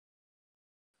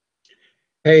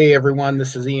Hey everyone,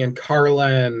 this is Ian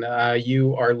Carlin.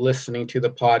 You are listening to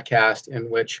the podcast in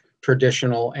which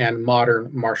traditional and modern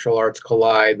martial arts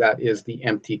collide. That is the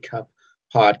Empty Cup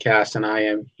podcast, and I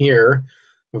am here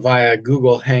via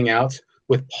Google Hangouts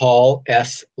with Paul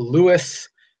S. Lewis.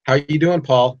 How are you doing,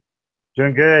 Paul?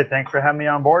 Doing good. Thanks for having me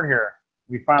on board here.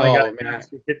 We finally got Oh a man, chance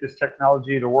to get this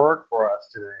technology to work for us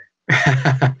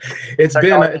today. it's been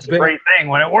Technology it's is a been great thing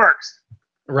when it works.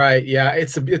 right. Yeah,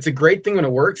 it's a great thing when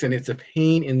it works, and it's a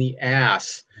pain in the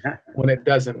ass when it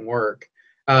doesn't work.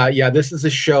 Yeah, this is a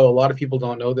show. A lot of people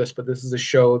don't know this, but this is a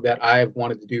show that I've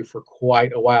wanted to do for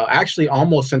quite a while. Actually,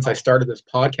 almost since I started this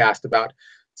podcast about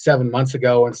 7 months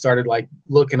ago and started like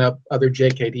looking up other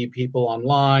JKD people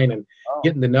online and Oh,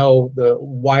 getting to know the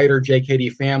wider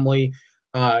JKD family.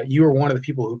 You were one of the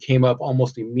people who came up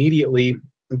almost immediately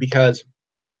because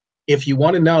if you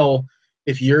want to know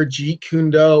if your Jeet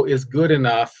Kune Do is good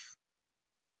enough,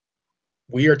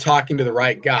 we are talking to the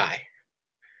right guy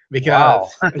wow.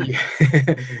 because I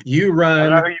you don't know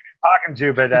run who you've been talking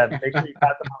to, but make sure you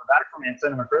pat them on the back for me and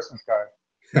send them a Christmas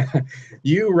card.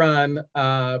 you run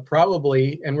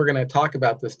probably, and we're going to talk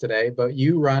about this today, but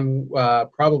you run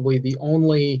probably the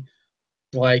only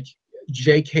like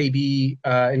JKD,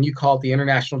 and you call it the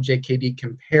International JKD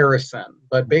Comparison.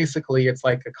 But basically, it's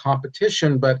like a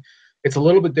competition, but it's a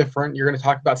little bit different. You're going to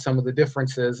talk about some of the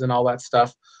differences and all that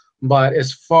stuff. But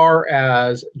as far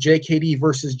as JKD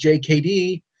versus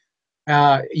JKD,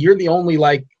 you're the only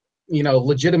like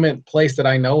legitimate place that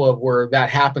I know of where that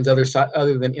happens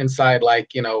other than inside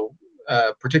like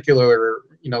particular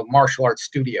martial arts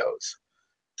studios.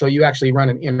 So you actually run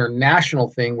an international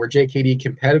thing where JKD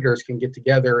competitors can get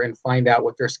together and find out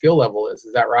what their skill level is.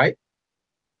 Is that right?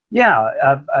 Yeah,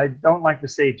 I don't like to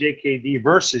say JKD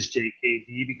versus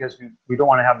JKD because we don't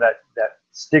want to have that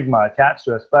stigma attached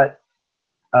to us. But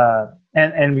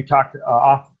and we talked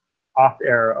off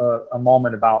air a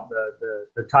moment about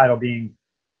the title being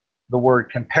the word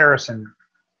comparison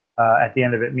at the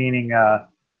end of it, meaning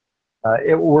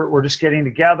we're just getting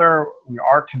together. We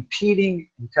are competing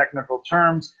in technical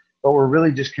terms, but we're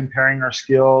really just comparing our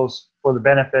skills for the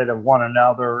benefit of one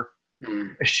another.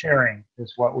 Mm. Sharing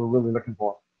is what we're really looking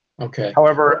for. Okay.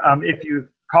 However, if you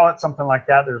call it something like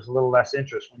that, there's a little less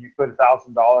interest. When you put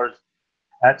 $1,000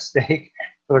 at stake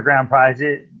for the grand prize,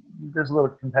 there's a little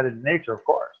competitive nature, of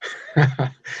course. We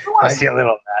want to see a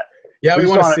little of that. Yeah, we just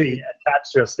want don't to want to see. be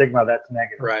attached to a stigma that's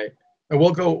negative. Right. And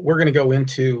we're going to go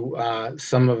into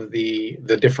some of the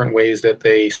different ways that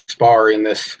they spar in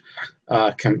this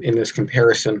in this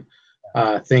comparison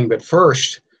thing. But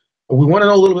first, we want to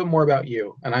know a little bit more about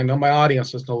you, and I know my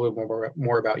audience wants to know a little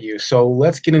more about you. So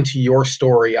let's get into your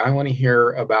story. I want to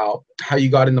hear about how you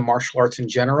got into martial arts in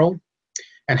general,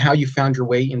 and how you found your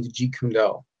way into Jeet Kune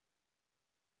Do.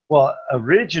 Well,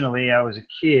 originally I was a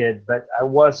kid, but I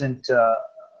wasn't a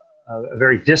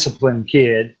very disciplined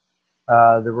kid.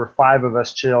 There were 5 of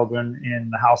us children in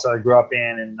the house that I grew up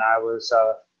in, and I was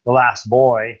the last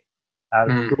boy out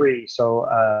of 3. So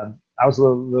I was a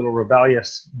little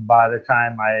rebellious by the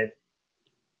time I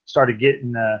started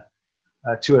getting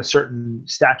to a certain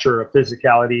stature of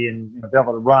physicality and be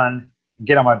able to run and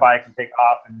get on my bike and take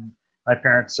off. And my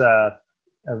parents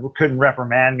couldn't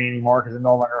reprimand me anymore because it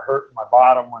no longer hurt my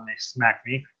bottom when they smacked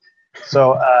me.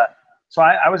 So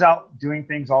I was out doing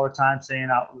things all the time, staying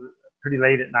out pretty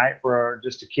late at night for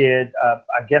just a kid.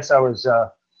 I guess I was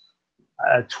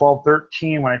 12,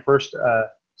 13 when I first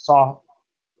saw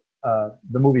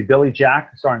the movie Billy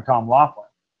Jack starring Tom Laughlin.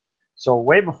 So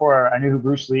way before I knew who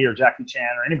Bruce Lee or Jackie Chan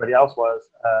or anybody else was,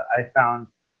 I found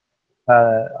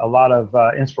a lot of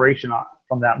inspiration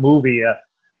from that movie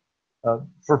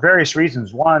for various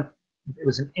reasons. One, it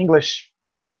was an English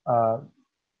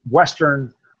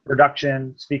Western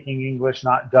production, speaking English,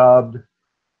 not dubbed.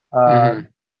 The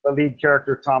lead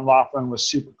character, Tom Laughlin, was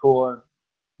super cool,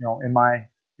 in my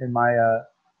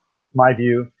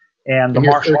view, and the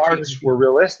martial arts were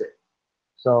realistic.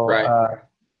 So Right.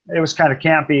 it was kind of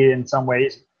campy in some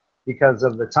ways because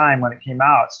of the time when it came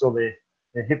out. Still the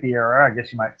hippie era, I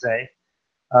guess you might say,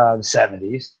 the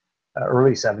 70s,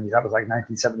 early 70s. That was like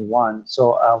 1971.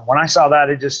 So when I saw that,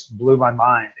 it just blew my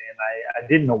mind, and I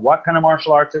didn't know what kind of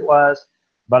martial arts it was,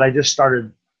 but I just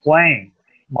started playing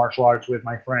martial arts with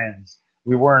my friends.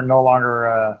 We were no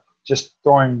longer just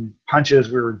throwing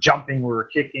punches. We were jumping, we were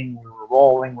kicking, we were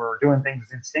rolling, we were doing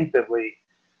things instinctively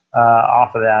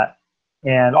off of that.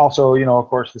 And also, of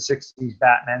course, the 60s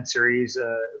Batman series,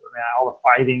 all the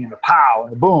fighting and the pow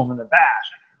and the boom and the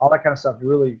bash, all that kind of stuff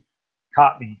really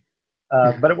caught me.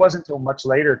 But it wasn't until much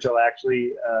later till I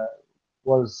actually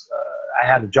I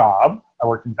had a job. I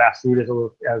worked in fast food as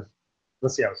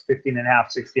let's see, I was 15 and a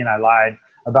half, 16. I lied.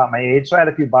 about my age. So I had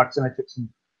a few bucks, and I took some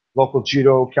local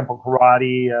judo, kempo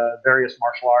karate, various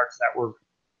martial arts that were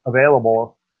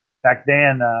available. Back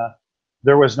then,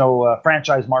 there was no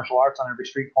franchise martial arts on every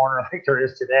street corner like there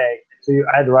is today. So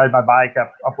I had to ride my bike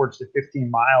upwards to 15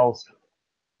 miles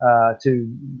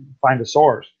to find a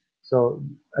source. So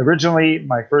originally,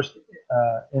 my first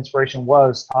inspiration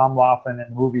was Tom Laughlin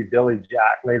and the movie Billy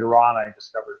Jack. Later on, I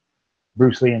discovered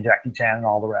Bruce Lee and Jackie Chan and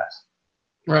all the rest.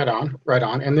 Right on, right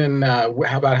on. And then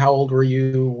how old were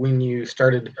you when you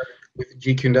started with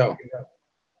Jeet Kune Do?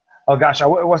 Oh gosh, it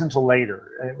wasn't until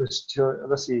later. It was till,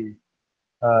 let's see,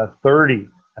 30.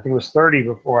 I think it was 30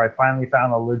 before I finally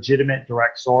found a legitimate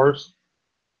direct source.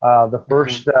 The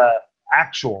first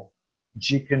actual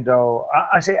Jeet Kune Do,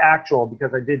 I say actual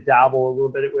because I did dabble a little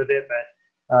bit with it,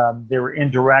 but they were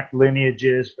indirect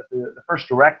lineages. But the first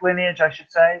direct lineage, I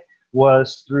should say,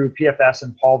 was through PFS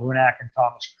and Paul Vunak and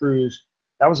Thomas Cruise.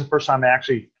 That was the first time I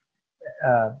actually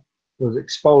was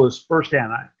exposed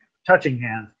firsthand, touching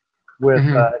hands with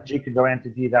Jeet Kune Do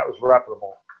entity that was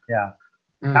reputable. Yeah.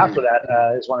 After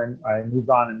that is when I moved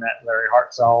on and met Larry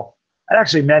Hartzell. I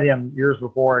actually met him years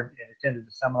before and attended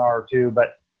a seminar or two,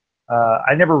 but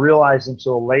I never realized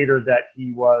until later that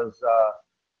he was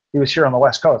here on the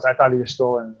West Coast. I thought he was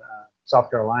still in South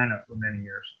Carolina for many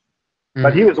years.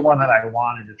 But he was the one that I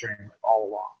wanted to train with all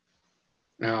along.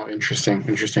 Oh, interesting,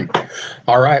 interesting.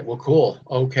 All right, well, cool.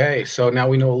 Okay, so now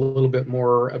we know a little bit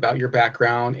more about your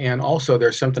background, and also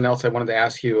there's something else I wanted to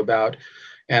ask you about,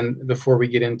 and before we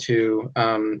get into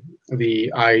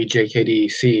the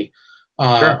IJKDC,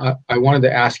 Sure. I wanted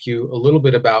to ask you a little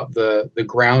bit about the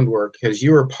groundwork, because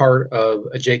you are part of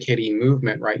a JKD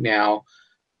movement right now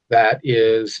that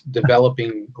is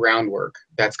developing groundwork.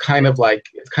 That's kind of like,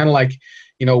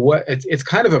 you know what, it's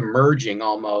kind of emerging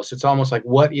almost. It's almost like,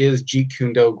 what is Jeet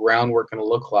Kune Do groundwork going to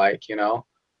look like, you know?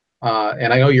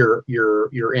 And I know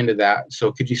you're into that.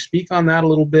 So could you speak on that a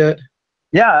little bit?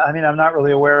 Yeah, I mean, I'm not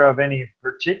really aware of any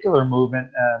particular movement.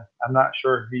 I'm not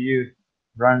sure who you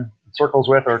run circles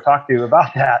with or talk to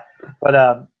about that.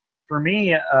 But for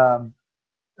me,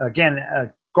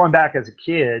 again, going back as a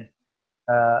kid,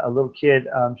 a little kid,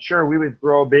 sure, we would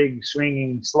throw big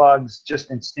swinging slugs, just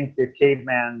instinctive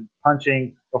caveman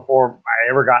punching before I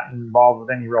ever got involved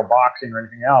with any real boxing or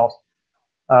anything else.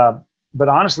 But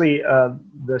honestly,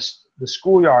 the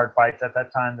schoolyard fights at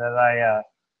that time that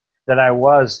I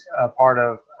was a part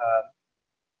of,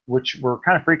 which were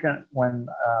kind of frequent when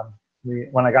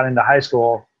I got into high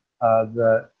school,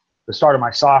 the start of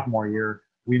my sophomore year,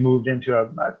 we moved into a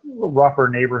rougher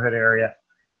neighborhood area.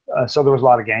 So there was a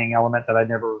lot of gang element that I'd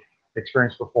never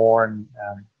experienced before. And,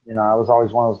 you know, I was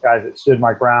always one of those guys that stood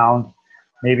my ground,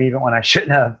 maybe even when I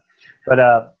shouldn't have.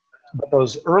 But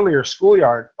those earlier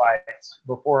schoolyard fights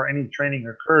before any training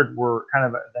occurred were kind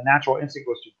of the natural instinct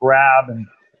was to grab and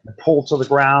pull to the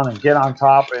ground and get on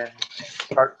top and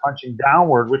start punching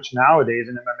downward, which nowadays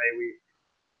in MMA we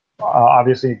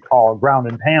obviously call ground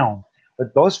and pound.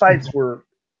 But those fights were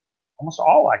almost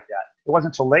all like that. It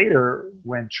wasn't until later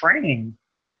when training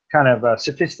kind of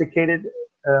sophisticated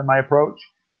my approach.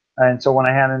 And so when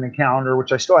I had an encounter,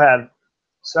 which I still had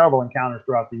several encounters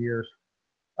throughout the years,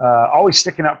 always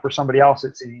sticking up for somebody else,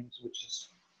 it seems, which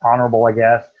is honorable, I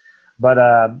guess. But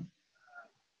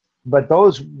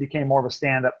those became more of a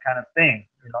stand-up kind of thing,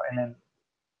 you know. And then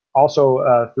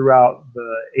also throughout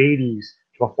the 80s,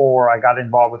 before I got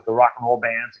involved with the rock and roll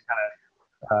bands and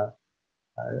kind of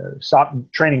stopped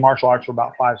training martial arts for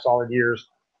about 5 solid years,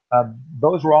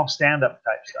 those were all stand-up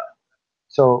type stuff.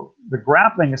 So the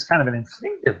grappling is kind of an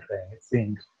instinctive thing, it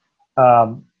seems.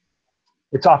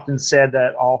 It's often said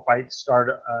that all fights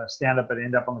start stand-up and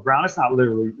end up on the ground. It's not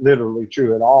literally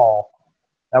true at all.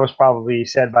 That was probably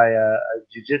said by a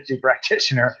jiu-jitsu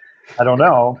practitioner. I don't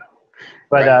know.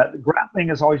 But grappling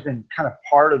has always been kind of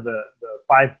part of the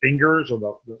 5 fingers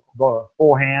or the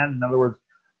full hand. In other words,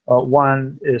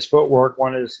 one is footwork,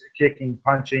 one is kicking,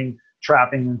 punching,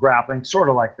 trapping, and grappling, sort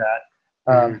of like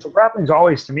that. So grappling's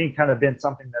always, to me, kind of been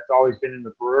something that's always been in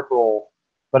the peripheral,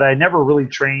 but I never really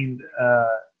trained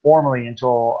formally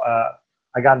until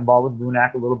I got involved with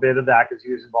Vunak, a little bit of that because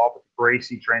he was involved with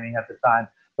Gracie training at the time,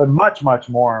 but much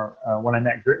more when I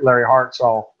met Larry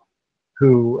Hartzell,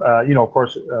 who, you know, of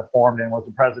course, formed and was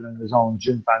the president of his own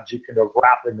Junpan Jeet Kune Do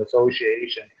Grappling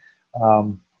Association.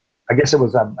 I guess it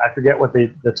was, I forget what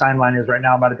the timeline is right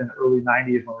now. It might have been the early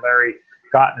 90s when Larry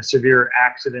got in a severe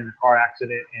accident, a car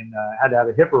accident, and had to have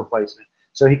a hip replacement.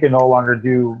 So he could no longer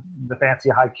do the fancy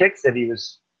high kicks that he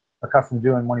was accustomed to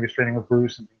doing when he was training with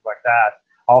Bruce and things like that.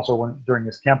 Also during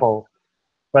his Kempo.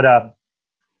 But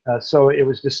so it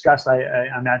was discussed, I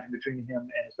imagine, between him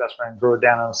and his best friend, Guru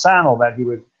Asano, that he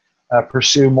would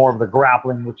pursue more of the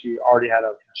grappling, which he already had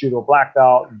a judo black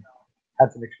belt and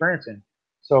had some experience in.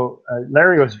 So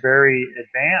Larry was very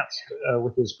advanced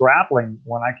with his grappling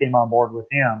when I came on board with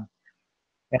him.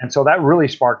 And so that really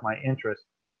sparked my interest.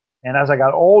 And as I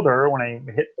got older, when I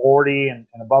hit 40 and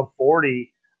above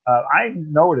 40, I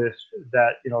noticed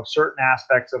that, certain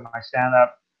aspects of my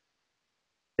stand-up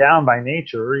down by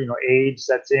nature, age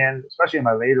sets in, especially in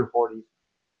my later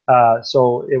 40s.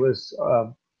 So it was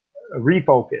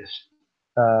refocused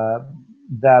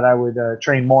that I would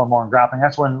train more and more in grappling.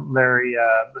 That's when Larry,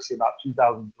 about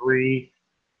 2003,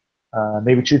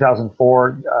 maybe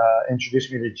 2004,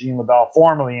 introduced me to Gene LaBelle,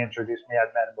 formally introduced me.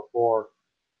 I'd met him before,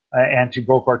 and to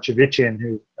Gokar Chavichin,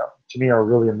 who to me are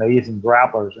really amazing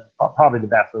grapplers, and probably the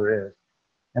best there is.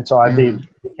 And so I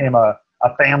became a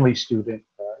family student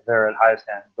there at Highest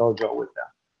Hand Dojo with them.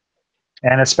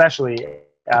 And especially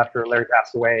after Larry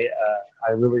passed away,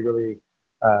 I really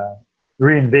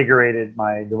reinvigorated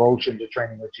my devotion to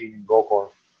training with Gene and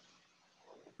Gokar.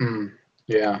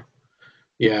 Yeah.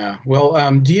 Yeah.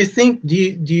 Well, do you think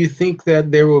that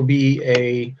there will be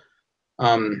a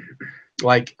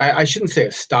like I shouldn't say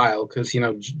a style, because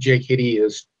JKD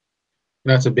is,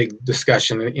 that's a big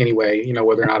discussion anyway,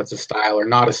 whether or not it's a style or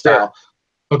not a style. Sure.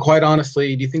 But quite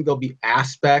honestly, do you think there'll be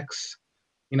aspects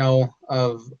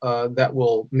of that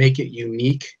will make it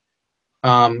unique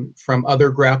from other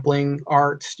grappling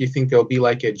arts? Do you think there'll be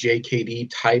like a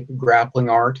JKD type grappling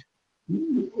art?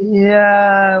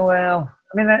 Yeah, well,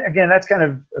 I mean, again, that's kind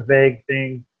of a vague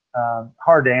thing,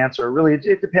 hard to answer. Really,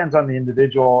 it depends on the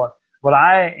individual. What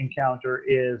I encounter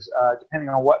is, depending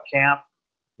on what camp,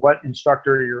 what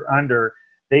instructor you're under,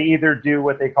 they either do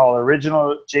what they call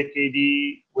original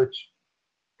JKD, which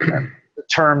the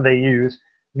term they use,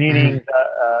 meaning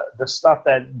the stuff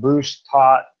that Bruce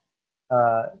taught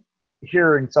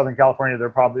here in Southern California. They're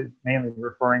probably mainly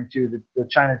referring to the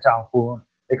Chinatown Kung.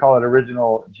 They call it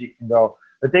original Jeet Kune Do.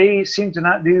 But they seem to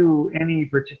not do any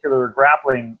particular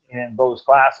grappling in those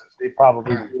classes. They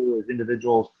probably do, as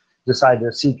individuals decide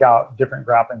to seek out different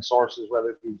grappling sources, whether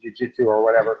it be jiu-jitsu or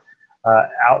whatever,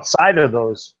 outside of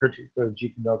those particular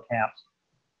Jeet Kune Do camps.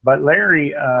 But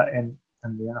Larry and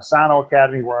the Asano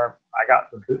Academy, where I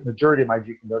got the majority of my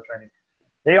Jeet Kune Do training,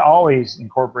 they always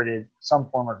incorporated some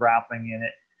form of grappling in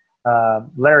it.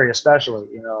 Larry especially,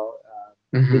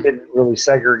 he didn't really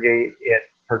segregate it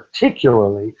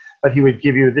particularly, but he would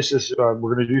give you, this is,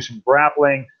 we're going to do some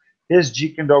grappling. His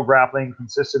Jeet Kune Do grappling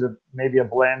consisted of maybe a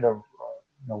blend of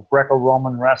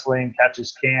Greco-Roman wrestling, catch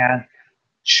as can,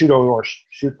 Shudo or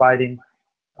shoot fighting,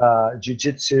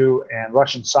 Jiu-Jitsu, and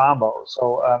Russian Sambo.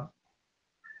 So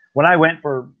when I went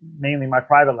for mainly my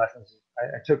private lessons,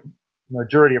 I took the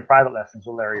majority of private lessons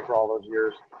with Larry for all those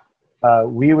years.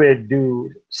 We would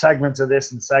do segments of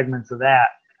this and segments of that,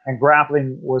 and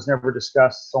grappling was never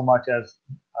discussed so much as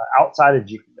outside of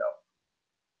Jeet Kune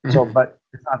Do. So, but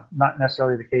it's not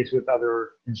necessarily the case with other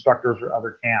instructors or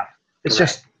other camps. It's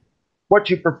just what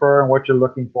you prefer and what you're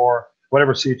looking for,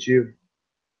 whatever suits you.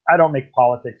 I don't make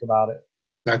politics about it.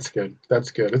 That's good.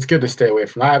 That's good. It's good to stay away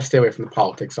from. I have to stay away from the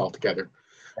politics altogether.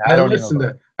 Yeah,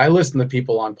 I listen to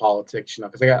people on politics,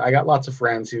 because I got lots of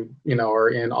friends who are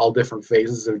in all different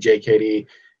phases of JKD,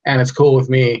 and it's cool with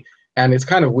me. And it's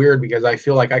kind of weird because I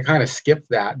feel like I kind of skipped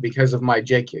that because of my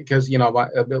JK. Because a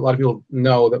lot of people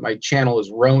know that my channel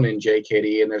is Ronin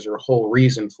JKD, and there's a whole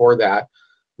reason for that.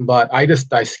 But I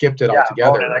skipped it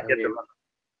altogether.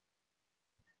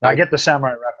 I get the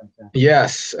samurai reference.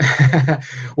 Yes.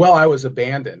 Well, I was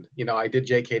abandoned. I did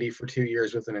JKD for 2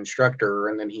 years with an instructor,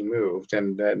 and then he moved,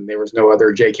 and then there was no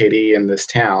other JKD in this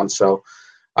town. So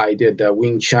I did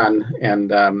Wing Chun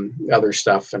and other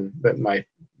stuff, and that my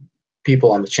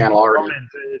people on the channel already.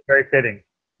 It's very fitting.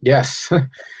 Yes.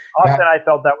 Often I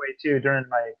felt that way too during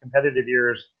my competitive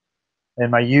years in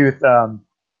my youth.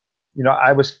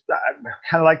 I was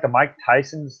kind of like the Mike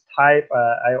Tyson's type.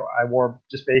 I wore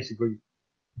just basically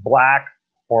black,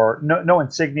 or no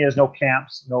insignias, no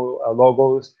camps, no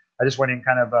logos. I just went in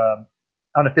kind of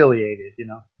unaffiliated,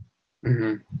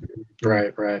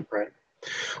 Right.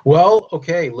 Well,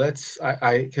 okay, let's,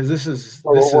 because this is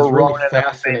really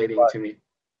fascinating to me.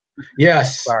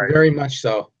 Yes, very much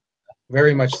so.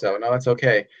 Very much so. No, that's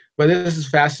okay. But this is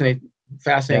fascinating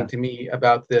to me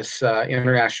about this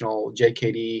International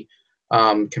JKD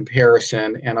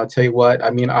comparison. And I'll tell you what,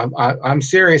 I mean, I'm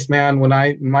serious, man. When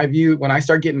I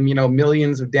start getting,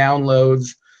 millions of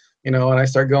downloads, and I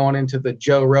start going into the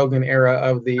Joe Rogan era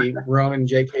of the Ronin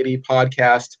JKD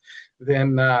podcast,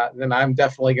 then I'm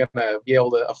definitely going to be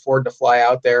able to afford to fly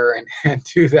out there and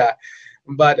do that.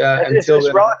 But it's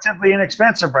relatively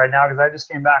inexpensive right now, because I just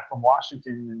came back from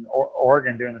Washington and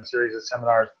Oregon doing a series of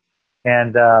seminars.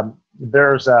 And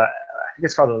there's I think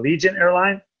it's called Allegiant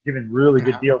Airline, giving really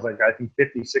good deals, like I think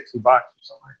 50, $60 or something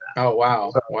like that. Oh,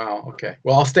 wow. So, Wow. Okay.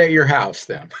 Well, I'll stay at your house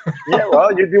then. yeah,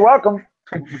 well, you'd be welcome.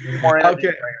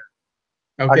 Okay.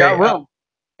 I got room.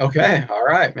 Okay. All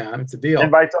right, man. It's a deal.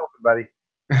 Invite's open, buddy.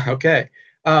 Okay.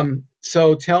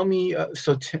 So tell me,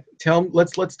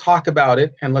 let's talk about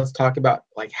it, and let's talk about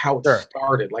like how it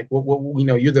started, like what you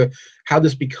know, how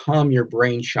this become your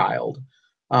brainchild.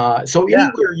 So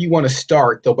anywhere you want to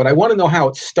start though, but I want to know how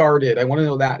it started. I want to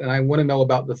know that, and I want to know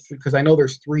about because I know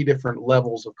there's 3 different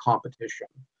levels of competition.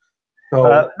 So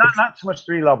not so much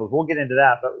 3 levels. We'll get into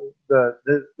that, but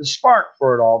the spark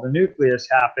for it all, the nucleus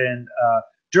happened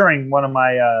during one of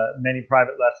my many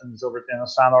private lessons over at the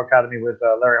International Academy with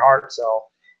Larry Hartzell.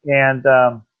 And,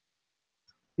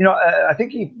 you know, I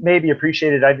think he maybe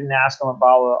appreciated I didn't ask him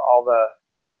about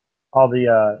all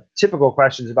the typical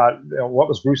questions about, you know, what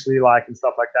was Bruce Lee like and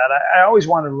stuff like that. I always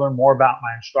wanted to learn more about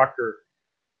my instructor.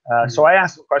 So I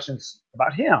asked him questions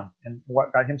about him and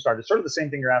what got him started. Sort of the same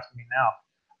thing you're asking me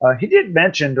now. He did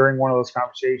mention during one of those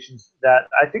conversations that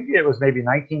I think it was maybe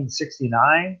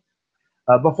 1969.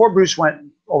 Before Bruce went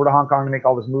over to Hong Kong to make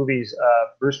all his movies,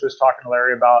 Bruce was talking to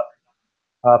Larry about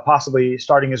possibly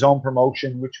starting his own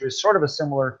promotion, which was sort of a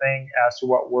similar thing as to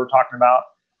what we're talking about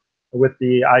with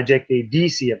the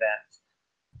IJKDC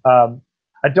event.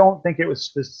 I don't think it was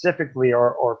specifically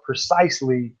or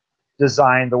precisely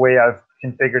designed the way I've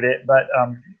configured it, but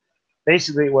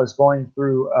basically it was going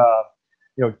through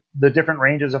you know, the different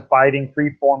ranges of fighting,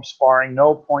 free form sparring,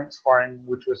 no point sparring,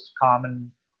 which was common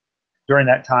during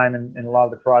that time in a lot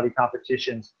of the karate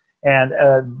competitions. And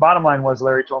bottom line was,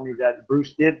 Larry told me that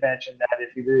Bruce did mention that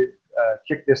if he did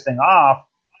kick this thing off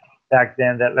back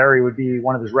then, that Larry would be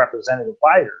one of his representative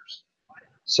fighters.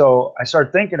 So I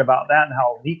started thinking about that and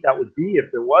how neat that would be if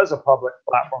there was a public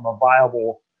platform, a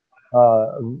viable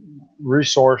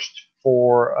resource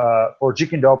for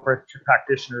Jiu-Jitsu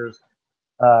practitioners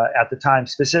at the time,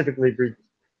 specifically for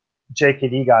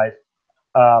JKD guys,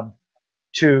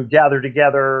 to gather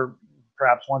together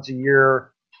perhaps once a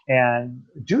year and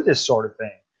do this sort of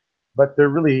thing. But there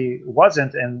really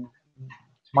wasn't, and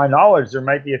to my knowledge, there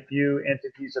might be a few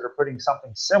entities that are putting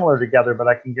something similar together, but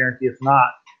I can guarantee it's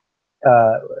not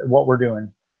what we're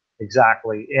doing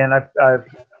exactly. And I've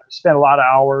spent a lot of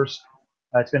hours.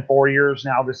 It's been 4 years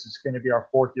now. This is going to be our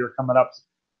 4th year coming up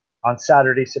on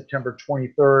Saturday, September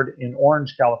 23rd in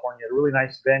Orange, California, a really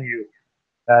nice venue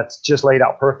that's just laid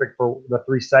out perfect for the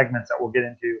 3 segments that we'll get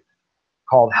into,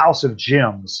 called House of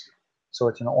Gyms. So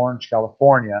it's in Orange,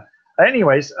 California.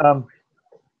 Anyways,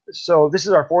 so this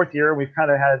is our 4th year. We've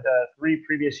kind of had 3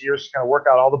 previous years to kind of work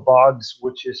out all the bugs,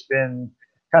 which has been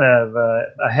kind of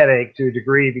a headache to a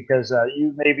degree, because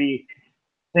you maybe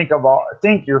think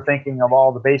you're thinking of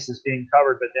all the bases being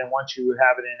covered, but then once you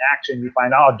have it in action, you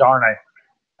find, oh darn,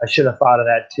 I should have thought of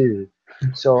that too.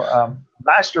 So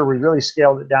last year we really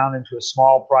scaled it down into a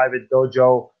small private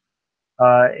dojo,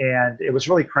 and it was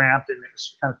really cramped, and it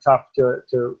was kind of tough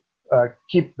to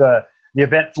keep the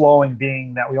event flowing,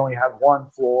 being that we only have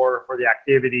 1 floor for the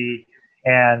activity.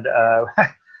 And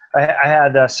I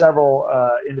had several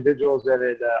individuals that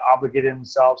had obligated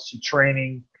themselves to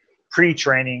training,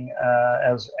 pre-training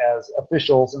as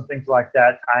officials and things like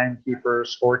that,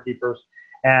 timekeepers, scorekeepers.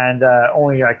 And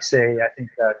only, like say, I think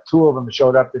 2 of them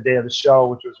showed up the day of the show,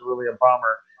 which was really a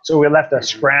bummer. So we left us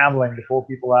scrambling to pull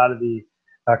people out of the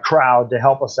crowd to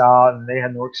help us out, and they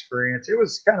had no experience. It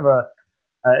was kind of a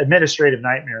administrative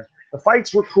nightmare. The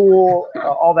fights were cool.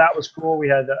 All that was cool. We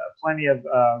had plenty of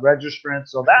registrants,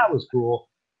 so that was cool.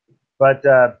 But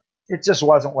it just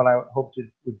wasn't what I hoped it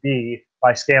would be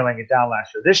by scaling it down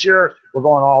last year. This year, we're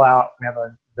going all out. We have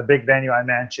the big venue I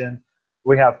mentioned.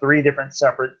 We have 3 different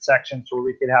separate sections where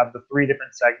we could have the 3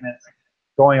 different segments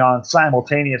going on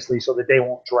simultaneously, so the day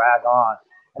won't drag on.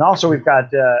 And also, we've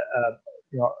got you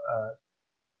know,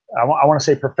 I want to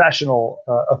say professional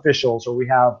officials, or we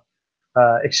have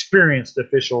experienced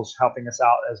officials helping us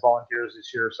out as volunteers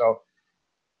this year. So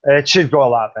it should go a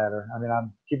lot better. I mean,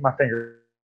 I'm keeping my finger.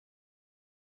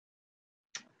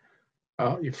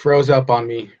 Oh, you froze up on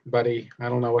me, buddy. I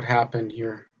don't know what happened.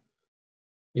 You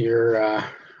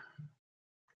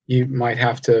might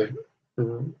have to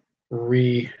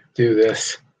redo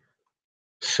this.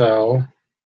 So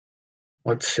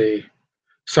let's see.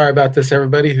 Sorry about this,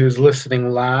 everybody who's listening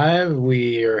live.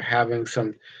 We are having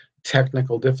some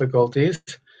technical difficulties,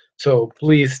 so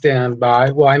please stand by.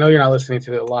 Well, I know you're not listening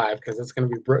to it live because it's going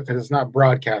to be because it's not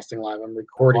broadcasting live. I'm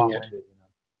recording it.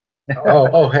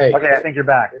 Oh, hey. Okay, I think you're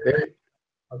back.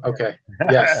 Okay.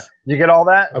 Yes. You get all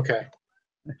that? Okay.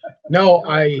 No,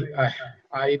 I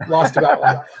lost about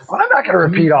like. Well, I'm not going to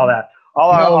repeat all that.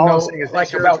 All I'm no, saying is like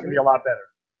this year it's about, going to be a lot better.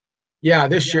 yeah,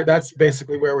 this year, that's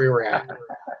basically where we were at.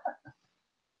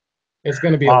 It's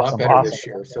going to be a lot better this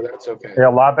year, so that's okay. Yeah,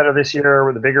 a lot better this year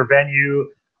with a bigger venue,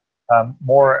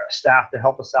 more staff to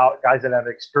help us out, guys that have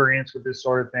experience with this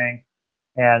sort of thing.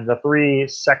 And the 3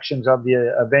 sections of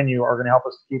the venue are going to help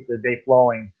us keep the day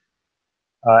flowing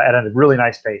at a really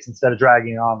nice pace instead of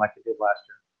dragging on like it did last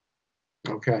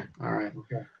year. Okay, all right.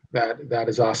 Okay. That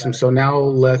is awesome. So now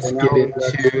let's get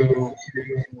into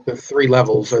the 3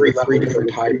 levels or the 3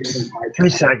 different types. 3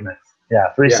 segments.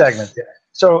 Yeah, 3 segments.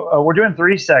 So we're doing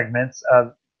 3 segments.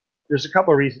 There's a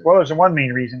couple of reasons. Well, there's one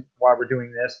main reason why we're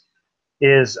doing this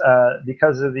is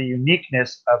because of the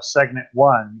uniqueness of segment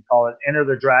 1. We call it Enter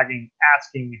the Dragging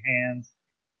Asking Hands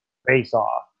Face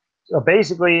Off. So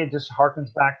basically, it just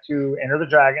harkens back to Enter the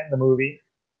Dragon, the movie.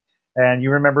 And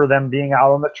you remember them being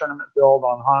out on the tournament field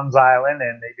on Hans Island,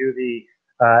 and they do the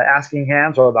asking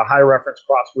hands or the high reference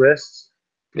cross wrists.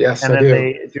 Yes, and I then do.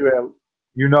 they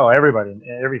do everybody,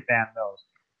 every fan knows.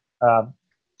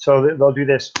 So they'll do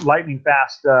this lightning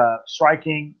fast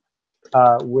striking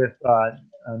with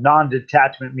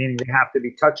non-detachment, meaning they have to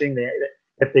be touching.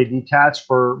 If they detach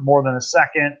for more than a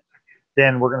second,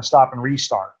 then we're going to stop and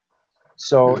restart.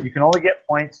 So you can only get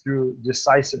points through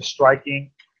decisive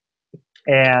striking.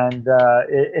 And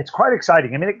it's quite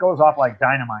exciting. I mean, it goes off like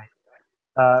dynamite.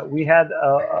 We had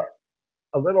a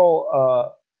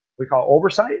little, we call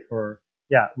oversight, or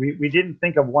we didn't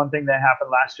think of one thing that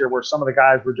happened last year where some of the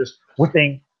guys were just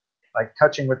whipping, like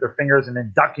touching with their fingers and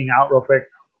then ducking out real quick.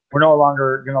 We're no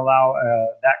longer going to allow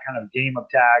that kind of game of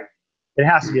tag. It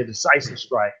has to be a decisive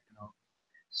strike.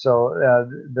 So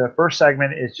the first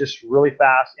segment is just really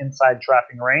fast inside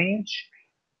trapping range.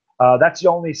 That's the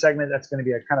only segment that's going to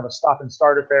be a kind of a stop and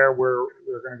start affair where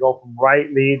we're going to go from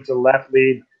right lead to left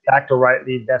lead, back to right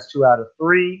lead. That's 2 out of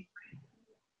 3.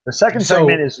 The second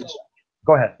segment is,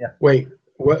 go ahead. Yeah. Wait.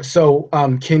 So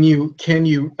can you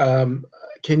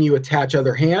attach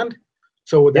other hand?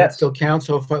 So would that still count?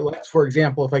 So if, for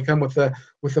example, if I come with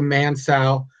a man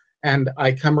sow and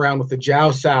I come around with a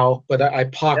jow sow, but I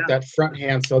pop that front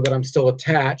hand so that I'm still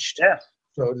attached. Yes.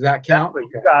 So does that count?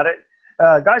 Exactly. You got it.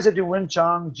 Guys that do Wing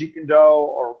Chun, Jeet Kune Do,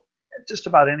 or just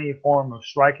about any form of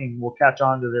striking will catch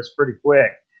on to this pretty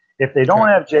quick. If they don't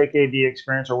have JKD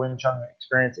experience or Wing Chun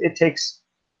experience, it takes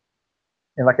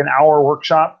like an hour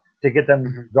workshop to get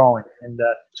them going. And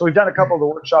so we've done a couple of the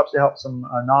workshops to help some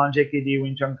non-JKD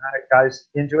Wing Chun guys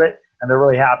into it, and they're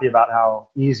really happy about how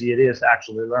easy it is to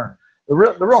actually learn. The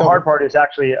real hard part is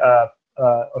actually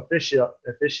officiating.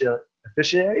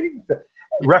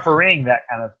 Refereeing that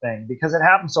kind of thing, because it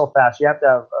happens so fast. You have to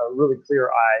have really clear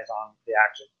eyes on the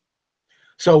action.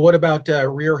 So what about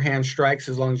rear hand strikes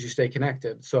as long as you stay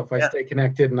connected? So if I stay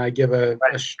connected and I give a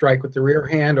strike with the rear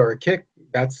hand or a kick,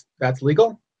 that's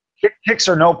legal? Kicks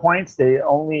are no points. They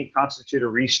only constitute a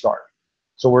restart.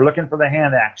 So we're looking for the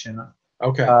hand action.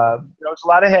 Okay. It's a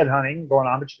lot of head hunting going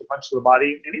on, but you can punch to the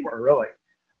body anywhere, really.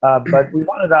 But we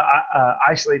wanted to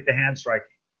isolate the hand striking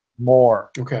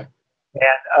more. Okay.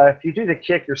 And if you do the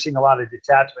kick, you're seeing a lot of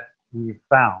detachment, we've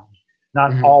found.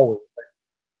 Not always, but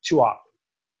too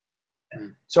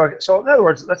often. So in other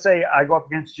words, let's say I go up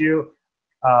against you.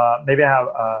 Maybe I have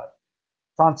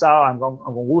Fan Sao, I'm going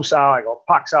Wu Sao, I go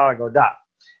Pak Sao, I go Da.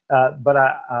 But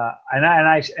I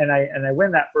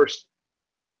win that first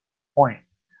point.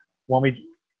 When we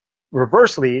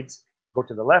reverse leads, go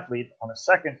to the left lead on the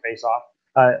second face-off,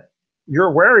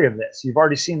 you're wary of this. You've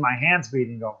already seen my hands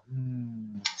beating. Go,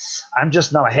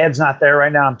 my head's not there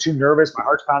right now. I'm too nervous. My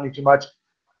heart's pounding too much.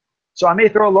 So I may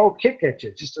throw a low kick at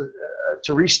you just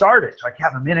to restart it. So I can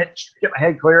have a minute, get my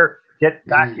head clear, get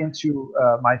back into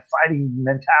my fighting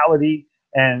mentality,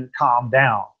 and calm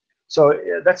down. So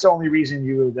that's the only reason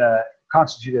you would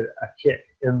constitute a kick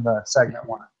in the segment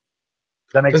 1. Does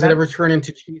that make sense? Does it ever turn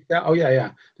into Chi Sao? Oh,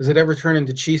 yeah. Does it ever turn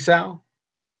into Chi Sao?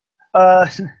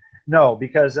 No,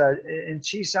 because in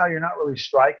Chi Sao, you're not really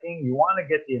striking. You want to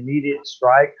get the immediate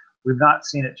strike. We've not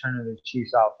seen it turn into Chi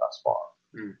Sao thus far.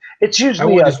 It's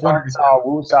usually a Fan Sao,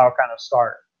 Wu Sao kind of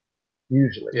start,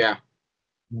 usually. Yeah.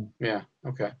 Yeah,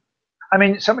 okay. I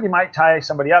mean, somebody might tie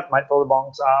somebody up, might throw the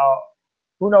Bong Sao.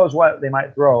 Who knows what they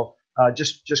might throw.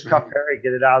 Just cuff parry,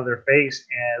 get it out of their face.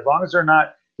 And as long as they're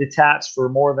not detached for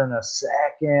more than a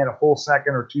second, a full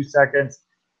second or 2 seconds,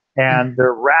 and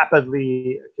they're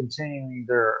rapidly continuing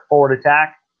their forward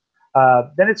attack,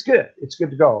 then it's good. It's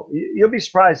good to go. You'll be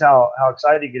surprised how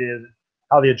exciting it is,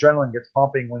 how the adrenaline gets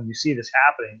pumping when you see this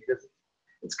happening, because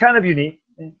it's kind of unique.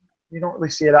 You don't really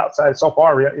see it outside so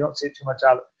far. You don't see it too much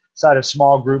outside of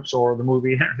small groups or the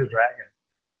movie Enter the Dragon.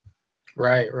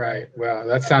 Right. Wow,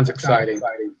 that sounds exciting.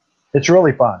 It's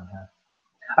really fun.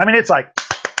 I mean, it's like,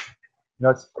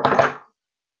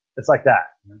 it's like that.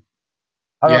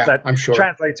 I don't know if that I'm sure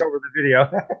translates over the video.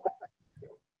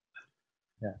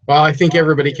 Yeah. Well, I think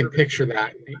everybody can picture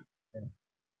that.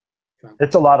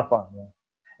 It's a lot of fun. Yeah.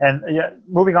 And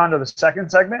moving on to the second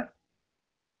segment.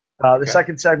 The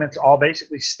second segment's all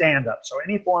basically stand-up. So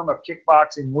any form of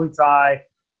kickboxing, Muay Thai,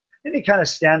 any kind of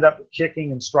stand-up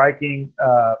kicking and striking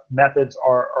methods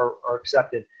are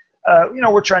accepted.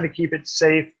 We're trying to keep it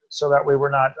safe so that way we're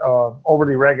not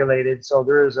overly regulated. So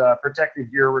there is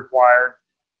protective gear required.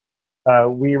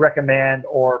 We recommend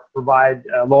or provide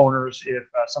loaners if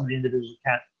some of the individuals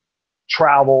can't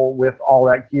travel with all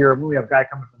that gear. We have a guy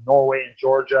coming from Norway and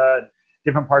Georgia and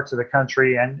different parts of the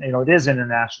country, and it is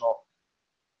international.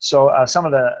 So some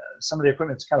of the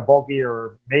equipment's kind of bulky,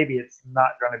 or maybe it's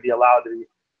not going to be allowed to be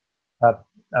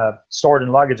stored in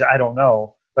luggage. I don't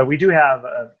know, but we do have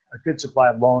a good supply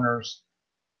of loaners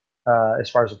as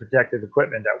far as the protective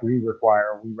equipment that we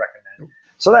require, we recommend.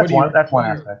 So that's one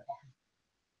aspect.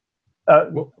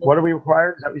 What are we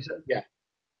required? Is that what you said?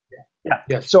 Yeah.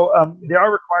 Yes. So they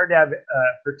are required to have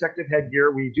protective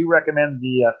headgear. We do recommend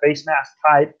the face mask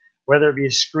type, whether it be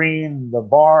a screen, the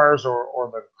bars,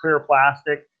 or the clear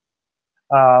plastic.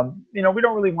 We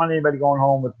don't really want anybody going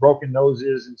home with broken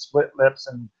noses and split lips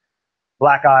and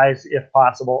black eyes, if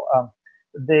possible.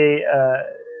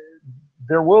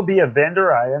 There will be a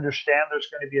vendor. I understand there's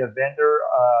going to be a vendor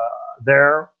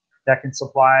there that can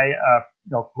supply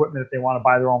equipment if they want to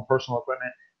buy their own personal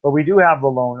equipment. But we do have the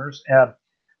loaners.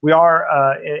 We are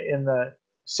in the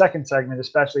second segment,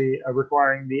 especially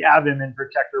requiring the abdomen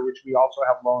protector, which we also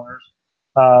have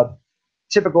loaners.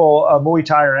 Typical Muay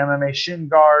Thai or MMA shin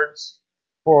guards.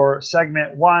 For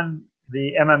segment one,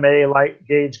 the MMA light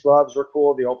gauge gloves are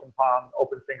cool. The open palm,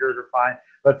 open fingers are fine.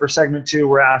 But for segment two,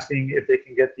 we're asking if they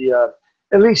can get the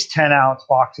at least 10-ounce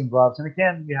boxing gloves. And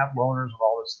again, we have loaners of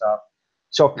all this stuff.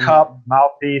 So cup,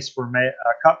 mouthpiece for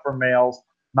cup for males,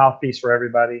 mouthpiece for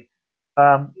everybody.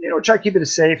 Try to keep it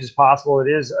as safe as possible. It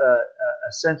is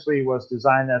essentially was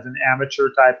designed as an amateur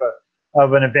type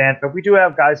of an event, but we do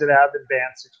have guys that have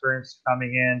advanced experience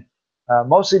coming in,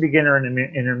 mostly beginner and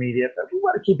intermediate, but we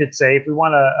want to keep it safe. We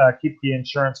want to keep the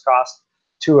insurance costs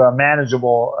to a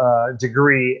manageable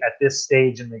degree at this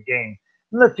stage in the game.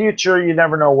 In the future, you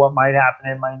never know what might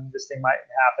happen. This thing might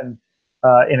happen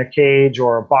in a cage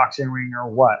or a boxing ring or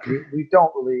what. We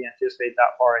don't really anticipate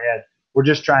that far ahead. We're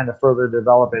just trying to further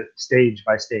develop it stage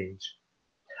by stage.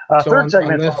 Third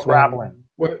segment is grappling.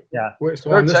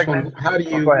 So on this one, how do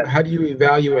you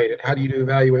evaluate it? How do you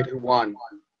evaluate who won?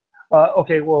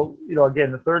 Okay, well,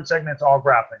 again, the third segment's all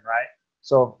grappling, right?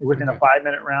 So within a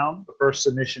 5-minute round, the first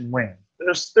submission wins.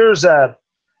 There's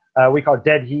we call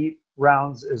dead heat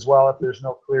rounds as well if there's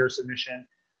no clear submission.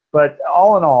 But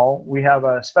all in all, we have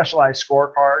a specialized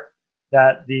scorecard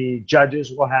that the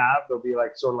judges will have. They'll be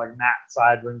sort of like mat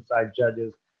side, ringside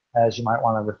judges, as you might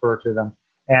want to refer to them.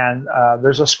 And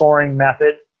there's a scoring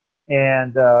method.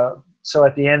 And so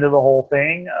at the end of the whole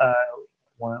thing,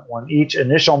 when each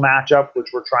initial matchup,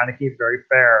 which we're trying to keep very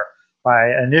fair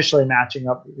by initially matching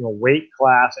up weight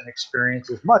class and experience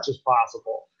as much as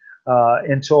possible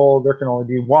until there can only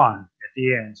be one at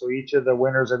the end. So each of the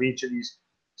winners of each of these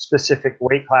specific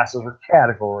weight classes or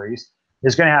categories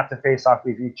is going to have to face off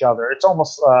with each other. It's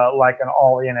almost like an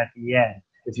all-in at the end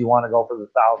if you want to go for the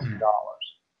 $1,000.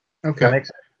 Okay. That makes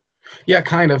sense? Yeah,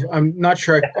 kind of. I'm not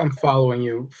sure I'm following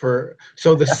you.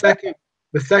 So the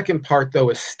second part though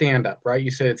is stand-up, right?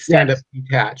 You said it's stand-up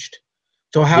detached.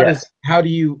 So how do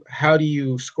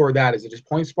you score that? Is it just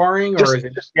point sparring, or is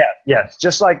it just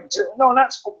just like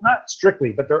not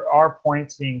strictly, but there are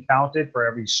points being counted for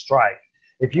every strike.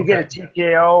 If you get a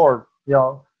TKO or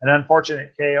an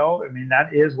unfortunate KO, I mean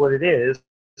that is what it is.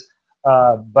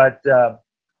 But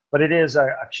it is an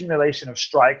accumulation of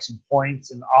strikes and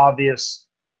points and obvious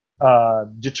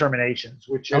determinations,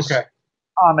 which is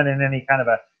common in any kind of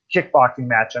a kickboxing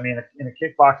match. I mean, in a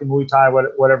kickboxing, Muay Thai,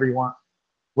 whatever you want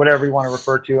to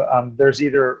refer to, there's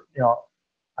either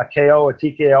a KO, a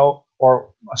TKO,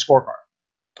 or a scorecard.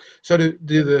 So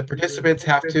do the participants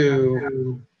have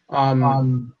to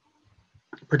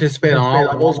participate on all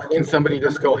levels, or can somebody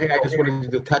just go, hey, I just want to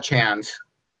do the touch hands?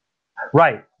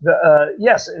 Right.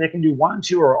 Yes, they can do 1,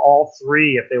 2, or all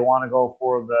 3 if they want to go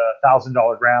for the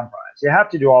 $1,000 grand prize. You have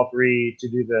to do all 3 to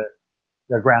do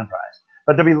the grand prize.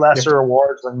 But there'll be lesser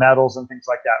awards and medals and things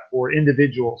like that for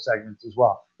individual segments as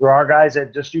well. There are guys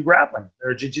that just do grappling.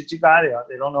 They're a jiu-jitsu guy.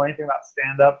 They don't know anything about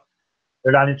stand-up.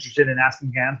 They're not interested in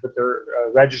asking hands, but they're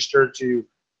registered to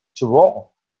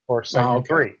roll for segment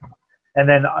 3. And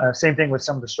then same thing with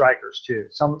some of the strikers too.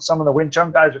 Some of the Wing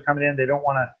Chun guys are coming in. They don't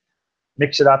want to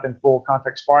mix it up in full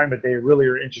contact sparring, but they really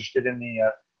are interested in the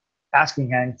asking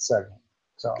hand segment.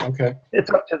 So Okay. it's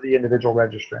up to the individual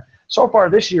registrant. So far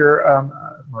this year,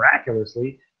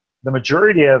 miraculously, the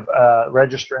majority of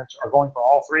registrants are going for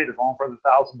all three. They're going for the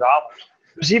 $1,000.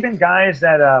 There's even guys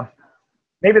that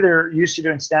maybe they're used to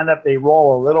doing stand-up. They roll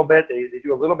a little bit. They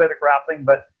do a little bit of grappling.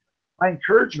 But my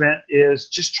encouragement is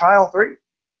just try all three.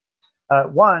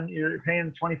 One, you're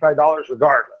paying $25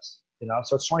 regardless. You know,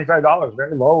 so it's $25,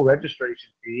 very low registration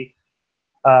fee.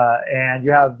 And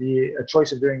you have a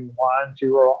choice of doing one,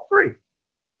 two, or all three.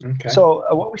 Okay. So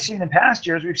what we've seen in past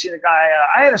years, we've seen a guy,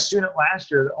 I had a student last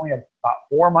year that only had about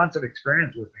 4 months of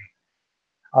experience with me.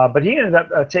 But he ended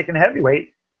up taking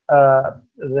heavyweight,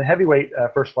 the heavyweight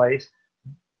first place,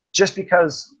 just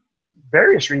because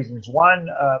various reasons. One,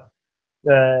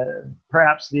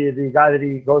 perhaps the guy that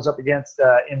he goes up against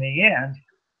in the end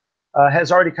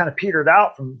has already kind of petered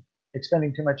out from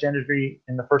expending too much energy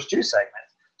in the first two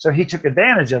segments. So he took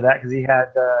advantage of that because he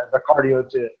had the cardio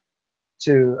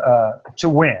to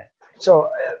win.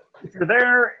 So if you're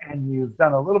there and you've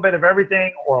done a little bit of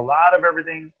everything or a lot of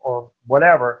everything or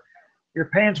whatever, you're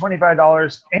paying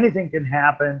 $25. Anything can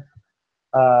happen.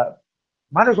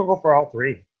 Might as well go for all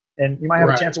three. And you might have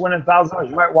a chance of winning $1,000.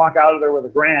 You might walk out of there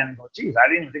with $1,000 and go, geez, I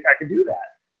didn't even think I could do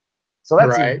that. So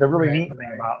that's the really neat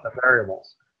thing about the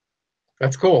variables.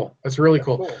 That's cool. That's really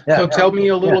cool. Yeah, so tell me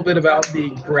a little bit about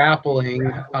the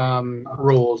grappling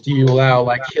rules. Do you allow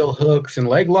like heel hooks and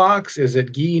leg locks? Is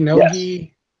it gi, no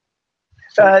gi?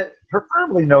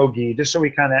 Preferably no gi, just so we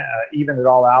kind of even it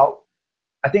all out.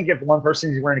 I think if one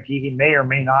person is wearing a gi, he may or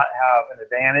may not have an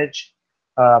advantage.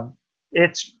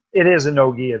 It is a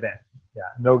no gi event. Yeah,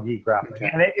 no gi grappling. Okay.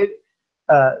 And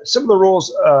some of the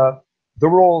rules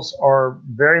are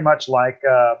very much like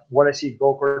what I see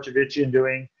Gokor Chavichian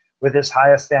doing with his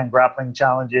highest stand grappling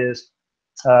challenges.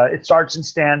 It starts in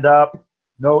stand up,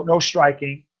 no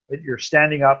striking. You're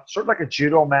standing up, sort of like a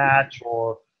judo match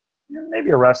or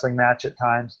maybe a wrestling match at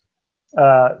times,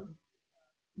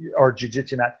 or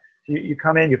jiu-jitsu match. You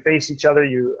come in, you face each other,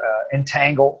 you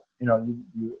entangle,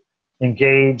 you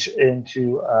engage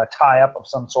into a tie-up of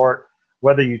some sort,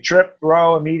 whether you trip,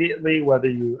 throw immediately, whether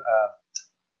you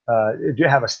do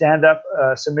have a stand-up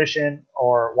submission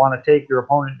or want to take your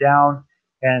opponent down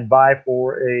and vie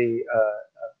for a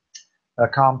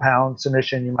compound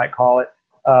submission, you might call it.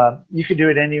 You can do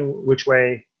it any which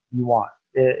way you want.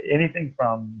 Anything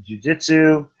from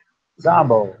jiu-jitsu,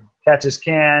 sambo,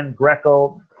 catch-as-can,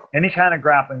 Greco, any kind of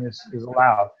grappling is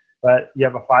allowed. But you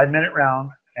have a 5-minute round,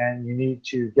 and you need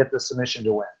to get the submission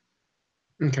to win.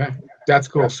 Okay, that's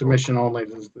cool. Submission only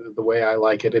is the way I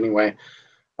like it anyway.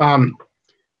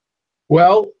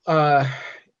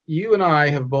 You and I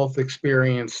have both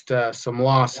experienced some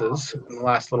losses in the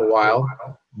last little while.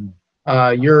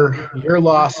 Your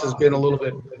loss has been a little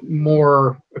bit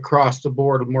more across the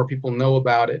board. More people know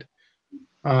about it,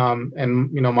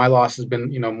 and my loss has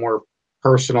been more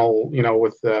personal.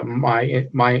 With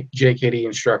my JKD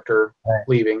instructor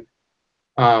leaving.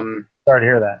 Sorry to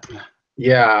hear that.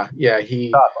 Yeah.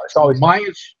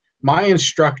 My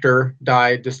instructor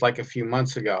died just like a few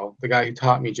months ago. The guy who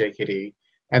taught me JKD.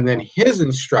 And then his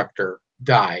instructor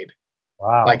died,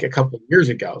 like a couple of years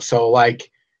ago. So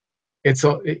like,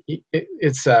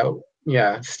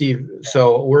 Steve.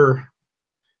 So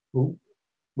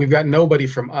we've got nobody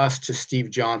from us to Steve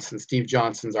Johnson. Steve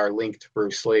Johnson's our link to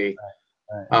Bruce Lee.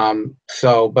 Right.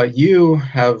 But you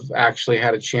have actually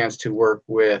had a chance to work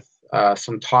with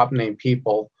some top name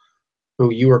people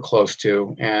who you were close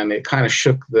to, and it kind of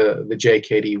shook the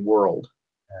JKD world.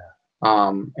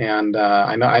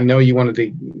 I know you wanted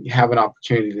to have an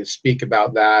opportunity to speak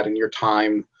about that and your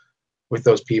time with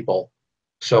those people.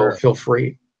 So sure. feel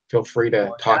free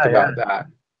to talk about that.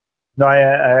 No,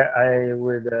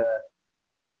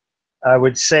 I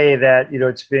would say that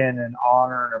it's been an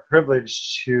honor and a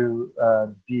privilege to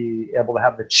be able to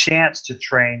have the chance to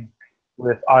train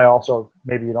with. I also,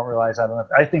 maybe you don't realize, I don't know.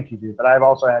 I think you do, but I've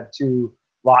also had 2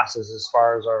 losses as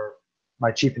far as my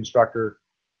chief instructor.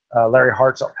 Larry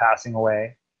Hartzell passing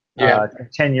away.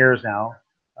 10 years now.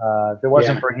 If it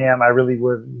wasn't for him, I really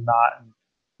would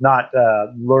not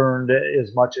learned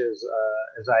as much as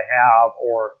I have,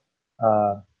 or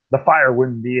the fire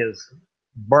wouldn't be as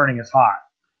burning as hot,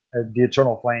 the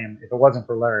eternal flame. If it wasn't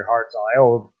for Larry Hartzell, I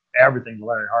owe everything to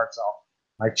Larry Hartzell,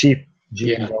 my chief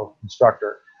Jiu-Jitsu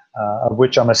instructor, of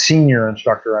which I'm a senior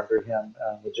instructor under him,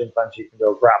 the Jin Fan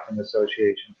Jiu-Jitsu Grappling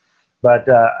Association. But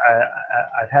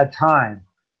I've had time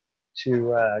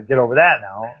to get over that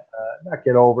now. Not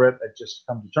get over it, but just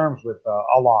come to terms with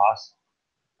a loss.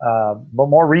 But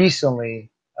more recently,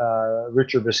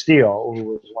 Richard Bastille, who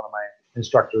was one of my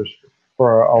instructors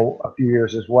for a few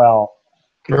years as well.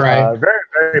 Right. Very,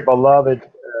 very beloved,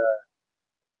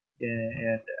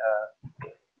 and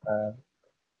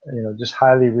just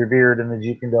highly revered in the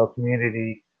JKD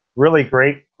community. Really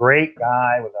great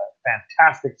guy with a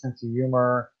fantastic sense of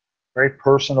humor, very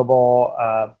personable,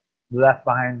 left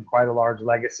behind quite a large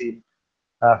legacy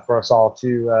for us all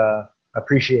to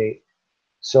appreciate.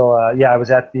 So yeah, I was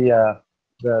at the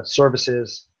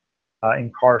services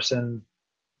in Carson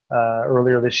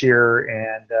earlier this year,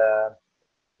 and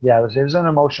yeah, it was an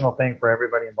emotional thing for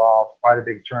everybody involved. Quite a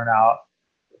big turnout.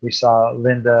 We saw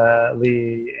Linda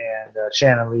Lee and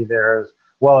Shannon Lee there, as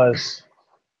well as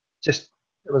just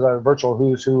it was a virtual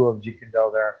who's who of JKD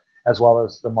there, as well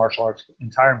as the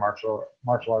entire martial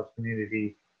arts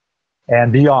community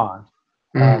and beyond.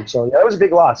 So yeah, it was a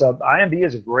big loss. IMB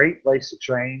is a great place to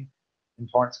train in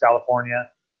Torrance,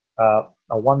 California. A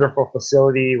wonderful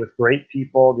facility with great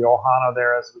people. The Ohana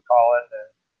there, as we call it,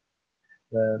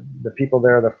 the people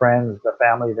there, the friends, the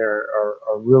family there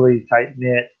are really tight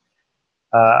knit.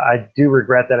 I do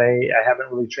regret that I haven't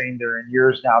really trained there in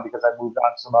years now because I moved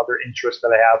on to some other interests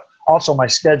that I have. Also, my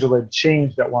schedule had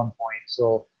changed at one point,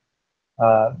 so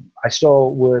I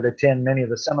still would attend many of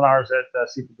the seminars that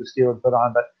Seafood Bastille would put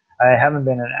on, but I haven't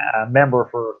been a member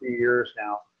for a few years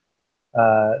now.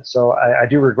 So I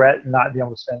do regret not being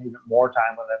able to spend even more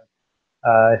time with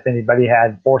them. If anybody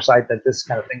had foresight that this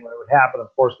kind of thing would happen,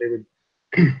 of course they would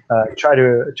try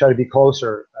to be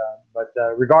closer. But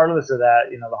regardless of that,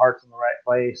 the heart's in the right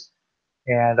place,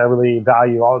 and I really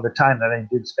value all of the time that I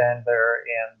did spend there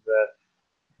and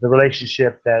the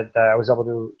relationship that I was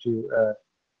able to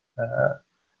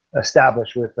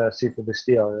establish with Seafood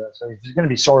Bastille. So he's going to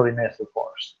be sorely missed, of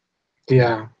course.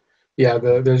 Yeah, yeah.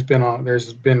 There's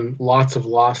been lots of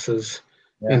losses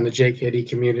in the JKD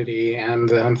community,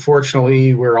 and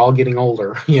unfortunately, we're all getting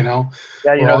older. Yeah,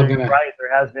 right.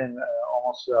 There has been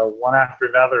almost one after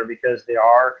another because they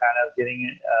are kind of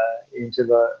getting into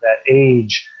that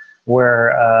age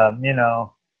where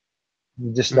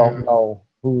you just don't know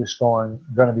who's going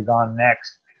to be gone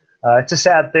next. It's a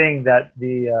sad thing that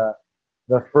the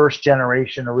first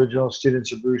generation original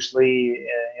students of Bruce Lee,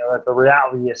 that the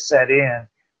reality is set in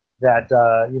that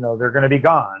they're going to be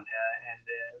gone, and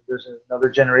there's another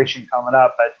generation coming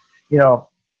up. But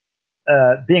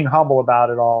being humble about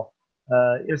it all,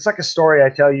 it's like a story I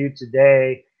tell you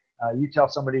today. You tell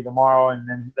somebody tomorrow, and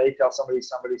then they tell somebody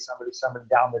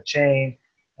down the chain,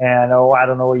 and I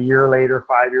don't know, a year later,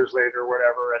 5 years later,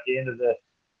 whatever. At the end of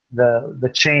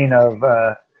the chain of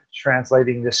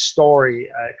translating this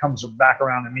story, it comes back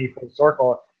around to me full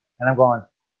circle, and I'm going,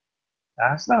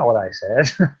 that's not what I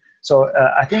said. So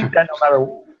I think that no matter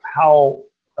how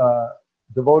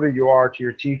devoted you are to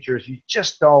your teachers, you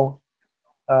just don't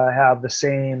have the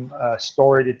same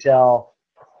story to tell,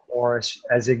 or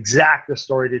as exact a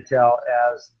story to tell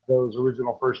as those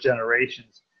original first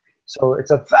generations. So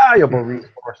it's a valuable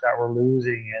resource that we're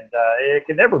losing, and it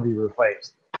can never be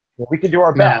replaced. We can do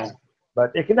our best,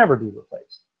 but it can never be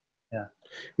replaced. Yeah.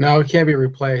 No, it can't be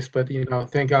replaced, but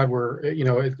thank God we're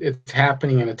it's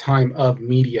happening in a time of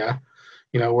media,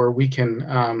 where we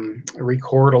can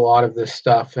record a lot of this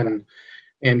stuff and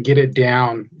get it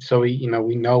down, so we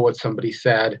know what somebody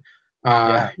said.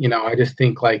 I just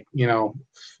think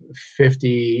 50,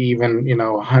 even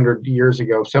 100 years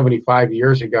ago, 75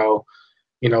 years ago,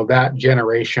 that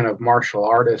generation of martial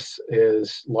artists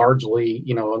is largely,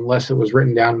 unless it was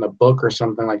written down in a book or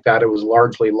something like that, it was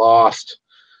largely lost.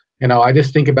 I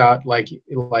just think about like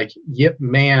Yip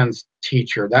Man's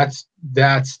teacher. That's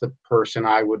the person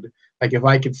I would like if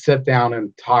I could sit down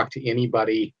and talk to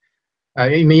anybody.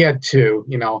 And he had two,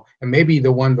 and maybe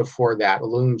the one before that,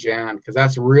 Loon Jan, because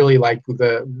that's really like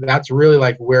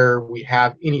where we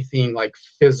have anything like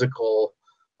physical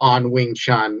on Wing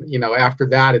Chun. After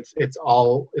that, it's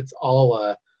all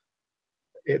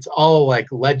like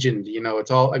legend.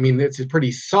 It's all. I mean, it's a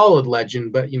pretty solid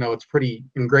legend, but it's pretty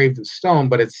engraved in stone.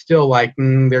 But it's still like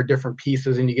they're different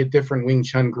pieces, and you get different Wing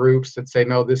Chun groups that say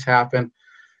no, this happened.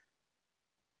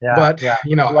 Yeah, but a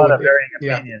lot of varying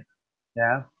opinions.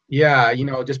 Yeah. Yeah,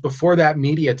 just before that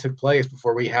media took place,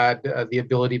 before we had the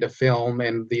ability to film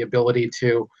and the ability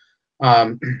to,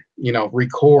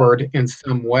 record in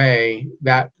some way,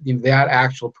 that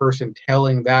actual person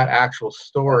telling that actual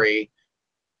story,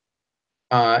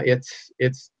 it's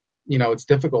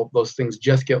difficult. Those things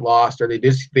just get lost, or they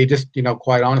just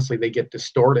quite honestly, they get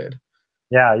distorted.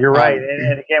 Yeah, you're right.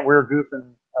 And again, we were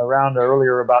goofing around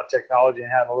earlier about technology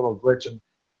and having a little glitch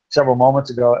several moments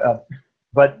ago.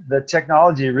 but the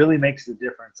technology really makes the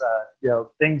difference. You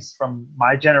know, things from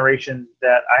my generation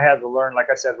that I had to learn, like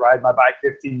I said, ride my bike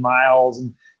 15 miles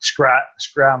and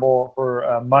scramble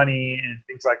for money and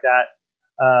things like that.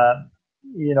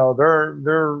 You know,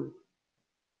 they're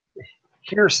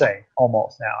hearsay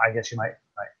almost now. I guess you might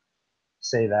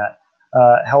say that.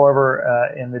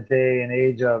 However, in the day and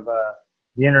age of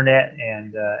the internet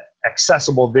and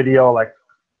accessible video like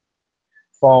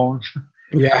phone.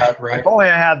 Yeah, right. If only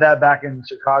I had that back in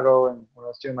Chicago and when I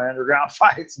was doing my underground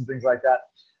fights and things like that.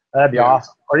 That'd be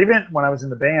awesome. Or even when I was in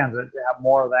the bands, to have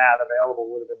more of that available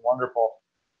would have been wonderful.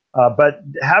 But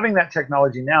having that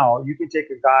technology now, you can take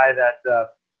a guy that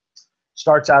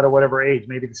starts out at whatever age,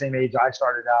 maybe the same age I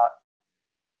started out,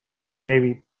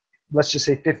 maybe let's just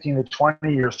say 15 to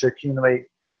 20 years to accumulate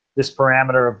this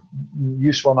parameter of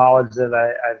useful knowledge that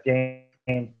I've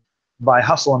gained by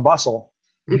hustle and bustle.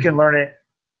 He can learn it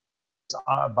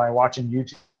by watching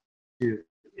YouTube.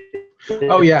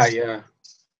 Oh yeah, yeah.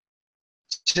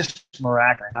 It's just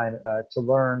miraculous to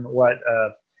learn what.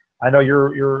 I know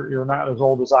you're not as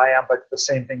old as I am, but the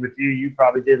same thing with you. You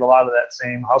probably did a lot of that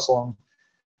same hustle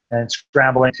and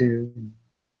scrambling to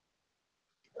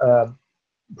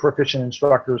proficient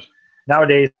instructors.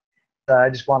 Nowadays, I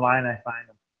just go online and I find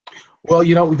them. Well,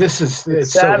 you know, it's so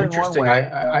interesting.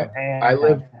 I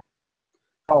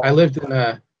lived in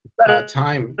a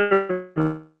time.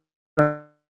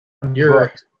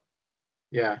 You're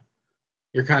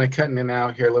kind of cutting in and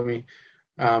out here. Let me.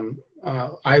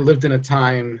 I lived in a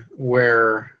time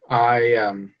where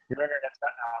I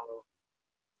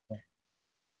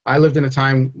lived in a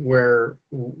time where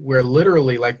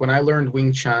literally, like when I learned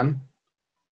Wing Chun,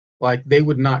 like they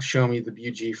would not show me the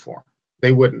BG form.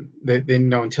 They wouldn't. They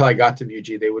know until I got to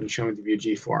BG, they wouldn't show me the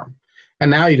BG form. And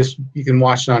now you can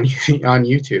watch it on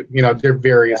YouTube. You know, there are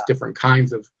various different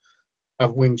kinds of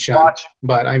Wing Chun.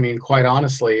 But I mean, quite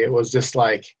honestly, it was just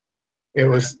like, it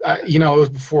was, you know, it was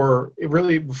before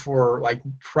like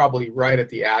probably right at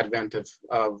the advent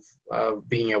of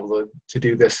being able to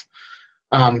do this.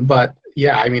 But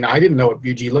yeah, I mean, I didn't know what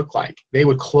BG looked like. They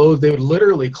would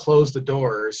literally close the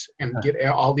doors and get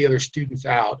all the other students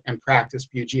out and practice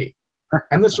BG.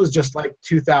 And this was just like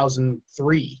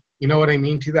 2003, you know what I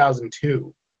mean?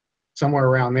 2002, somewhere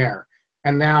around there.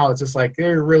 And now it's just like,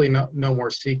 there are really no more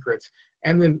secrets.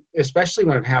 And then, especially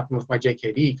when it happened with my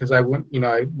JKD, because I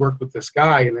worked with this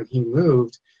guy and then he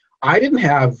moved, I didn't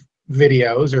have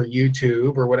videos or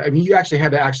YouTube or what. I mean, you actually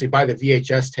had to buy the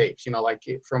VHS tapes, you know, like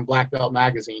from Black Belt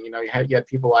magazine. You know, you had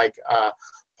people like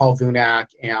Paul Vunak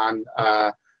and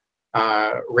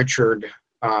Richard,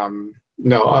 Burtonson,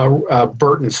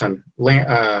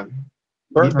 Burton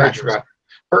Richards.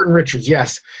 Burton Richards.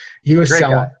 Yes, he was Great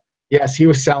selling. Guy. Yes, he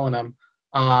was selling them.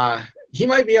 He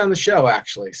might be on the show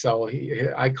actually. So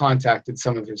I contacted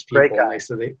some of his people and they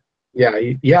said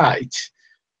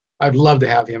I'd love to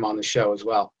have him on the show as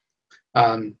well.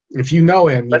 If you know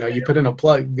him, you know, you put in a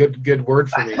plug, good word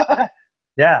for me.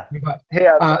 Yeah. Hey,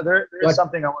 there's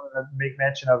something I wanted to make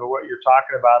mention of what you're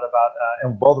talking about,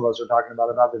 and both of us are talking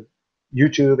about the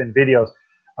YouTube and videos.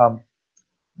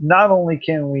 Not only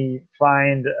can we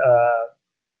find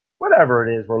whatever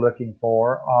it is we're looking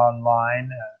for online,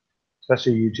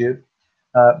 especially YouTube,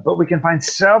 but we can find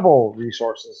several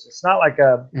resources. It's not like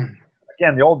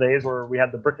again, the old days where we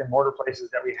had the brick and mortar places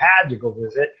that we had to go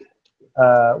visit,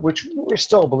 which we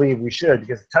still believe we should,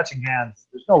 because touching hands,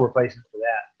 there's no replacement for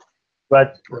that.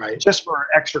 But just for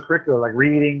extracurricular, like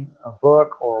reading a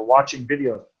book or watching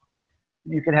videos,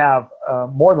 you could have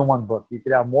more than one book. You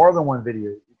could have more than one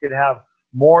video. You could have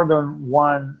more than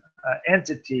one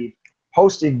entity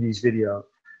posting these videos.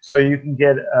 So you can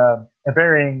get a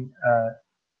varying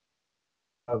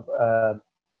of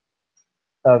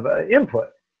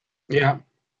input. Yeah.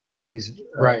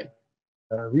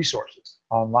 Resources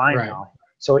online now.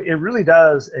 So it really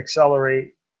does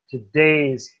accelerate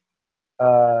today's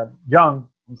young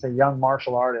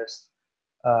martial artists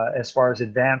as far as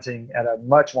advancing at a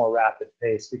much more rapid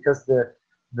pace, because the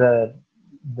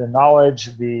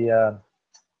knowledge,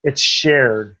 it's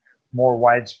shared more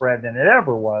widespread than it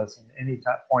ever was in any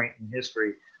point in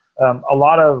history. A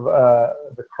lot of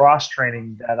the cross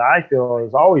training that I feel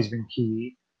has always been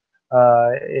key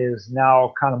is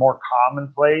now kind of more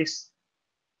commonplace,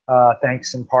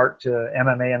 thanks in part to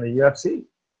MMA and the UFC.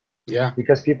 Yeah,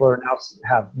 because people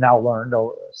have now learned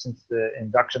since the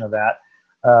induction of that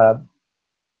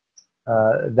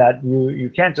that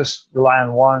you can't just rely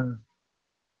on one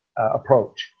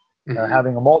approach.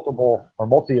 Having a multiple or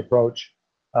multi approach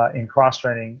in cross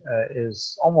training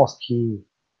is almost key.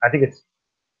 I think it's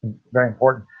very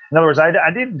important. In other words, I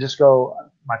didn't just go,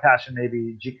 my passion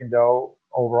maybe Jeet Kune Do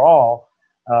overall,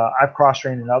 I've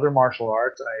cross-trained in other martial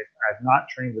arts. I've not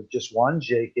trained with just one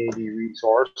JKD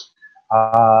resource.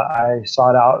 I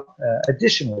sought out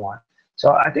additional one.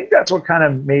 So I think that's what kind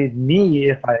of made me,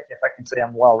 if I can say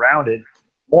I'm well-rounded,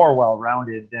 more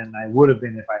well-rounded than I would have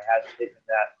been if I hadn't taken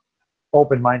that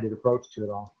open-minded approach to it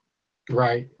all.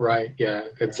 Right, right, yeah,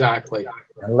 exactly.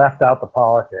 And left out the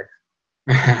politics.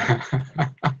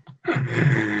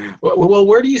 Well,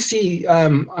 where do you see,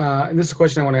 and this is a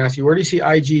question I want to ask you, where do you see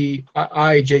IJKDC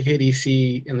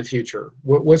in the future?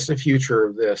 What's the future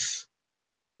of this?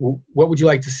 What would you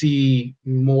like to see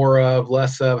more of,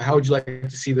 less of? How would you like to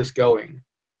see this going?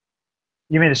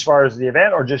 You mean as far as the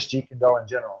event or just Jeet Kune Do in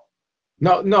general?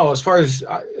 No, as far as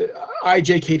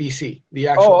IJKDC, the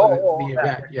actual the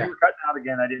event. Yeah. You were cutting out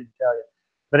again. I didn't tell you.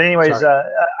 But anyways,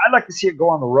 I'd like to see it go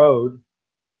on the road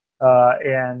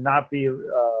and not be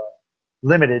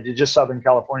limited to just Southern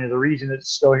California. The reason it's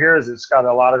still here is it's got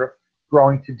a lot of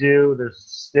growing to do. There's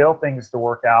still things to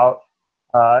work out.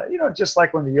 You know, just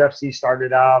like when the UFC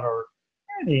started out, or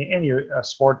any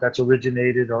sport that's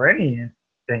originated, or anything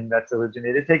that's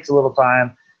originated, it takes a little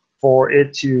time for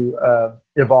it to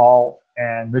evolve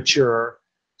and mature.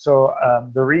 So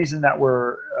the reason that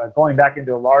we're going back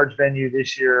into a large venue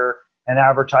this year and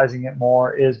advertising it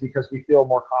more is because we feel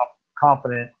more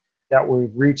confident that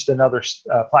we've reached another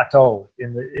plateau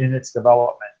in its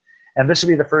development. And this will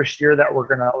be the first year that we're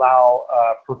going to allow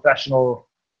professional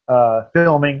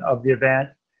filming of the event.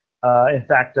 In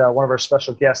fact, one of our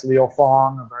special guests, Leo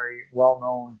Fong, a very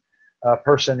well-known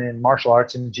person in martial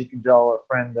arts and Jeet Kune Do, a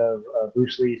friend of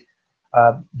Bruce Lee,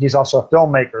 he's also a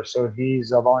filmmaker, so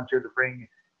he's volunteered to bring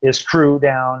his crew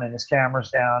down and his cameras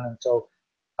down, and so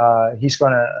he's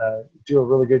going to do a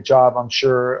really good job, I'm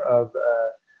sure, of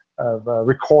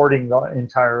recording the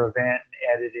entire event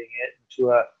and editing it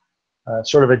into a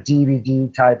sort of a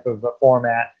DVD type of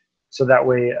format, so that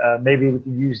way maybe we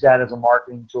can use that as a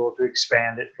marketing tool to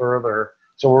expand it further.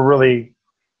 So we're really,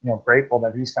 grateful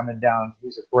that he's coming down.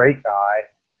 He's a great guy.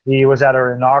 He was at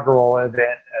our inaugural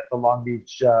event at the Long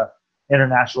Beach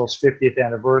International's 50th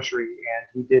anniversary, and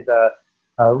he did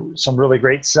some really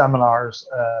great seminars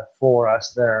for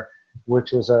us there,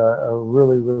 which was a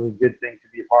really, really good thing to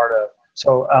be a part of.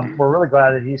 So we're really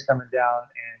glad that he's coming down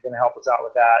and going to help us out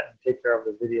with that and take care of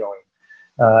the videoing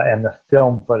and the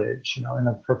film footage, in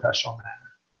a professional manner.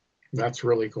 That's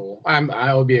really cool.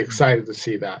 I will be excited to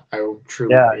see that. I will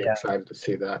truly be excited to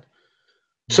see that.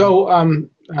 So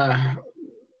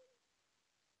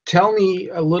tell me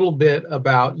a little bit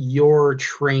about your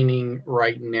training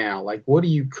right now. Like, what are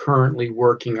you currently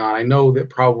working on? I know that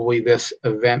probably this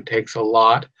event takes a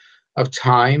lot of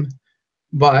time,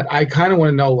 but I kind of want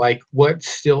to know, like, what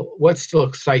still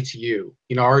excites you?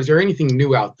 Or is there anything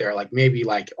new out there? Like maybe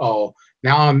like, oh,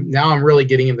 now I'm really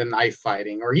getting into knife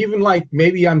fighting, or even like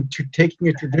maybe I'm taking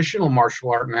a traditional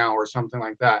martial art now, or something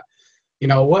like that.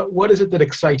 What is it that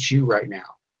excites you right now?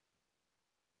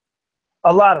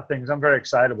 A lot of things. I'm very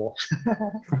excitable.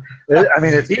 I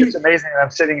mean, it's amazing that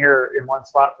I'm sitting here in one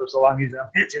spot for so long. I'm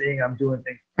fidgeting, I'm doing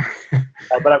things,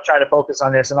 but I'm trying to focus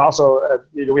on this. And also,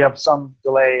 we have some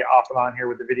delay off and on here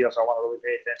with the video, so I want to really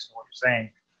pay attention to what you're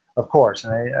saying, of course.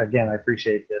 And I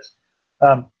appreciate this.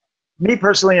 Me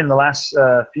personally, in the last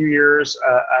few years,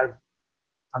 I've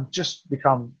just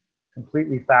become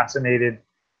completely fascinated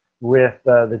with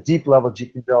the deep level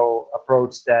Jeet Kune Do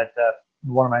approach that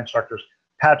one of my instructors,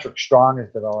 Patrick Strong, has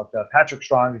developed. Patrick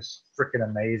Strong is freaking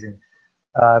amazing.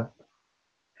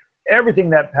 Everything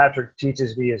that Patrick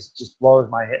teaches me just blows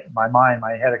my mind.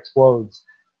 My head explodes.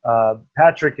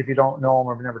 Patrick, if you don't know him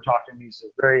or have never talked to him, he's a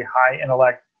very high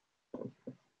intellect,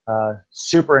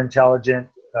 super intelligent,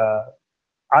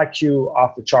 IQ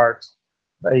off the charts.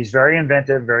 He's very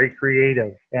inventive, very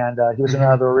creative, and he was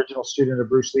another original student of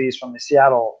Bruce Lee's from the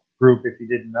Seattle group, if you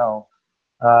didn't know.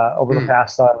 Over the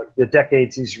past the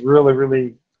decades, he's really,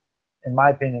 really, in my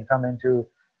opinion, come into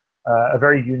a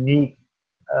very unique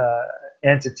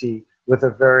entity with a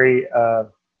very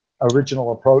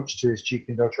original approach to his Jeet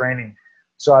Kune Do training.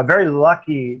 So I'm very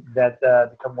lucky that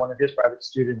become one of his private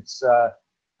students.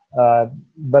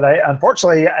 But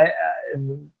unfortunately,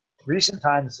 in recent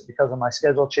times, because of my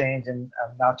schedule change, and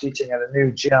I'm now teaching at a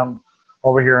new gym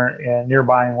over here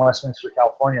nearby in Westminster,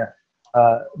 California,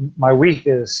 my week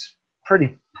is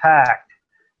pretty packed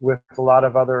with a lot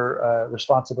of other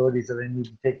responsibilities that I need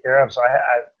to take care of. So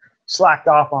I've slacked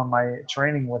off on my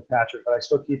training with Patrick, but I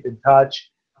still keep in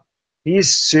touch.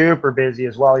 He's super busy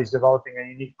as well. He's developing a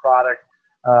unique product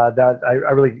that I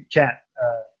really can't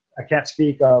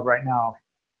speak of right now.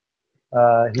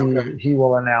 He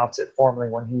will announce it formally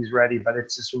when he's ready, but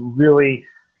it's just really,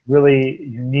 really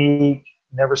unique,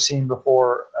 never seen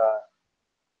before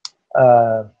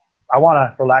I want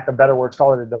to, for lack of better words,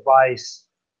 call it a device,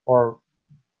 or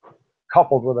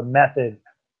coupled with a method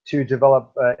to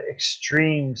develop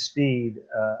extreme speed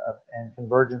and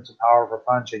convergence of power for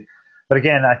punching. But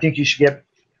again, I think you should get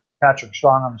Patrick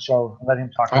Strong on the show and let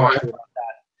him talk more about that,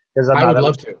 because I'm I not would able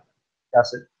love to to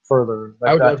discuss it further. But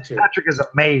I would love to. Patrick is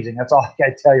amazing. That's all I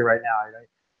can tell you right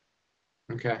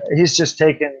now. Okay. He's just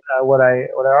taken what I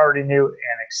already knew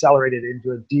and accelerated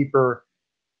into a deeper.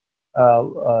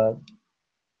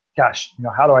 Gosh,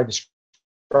 how do I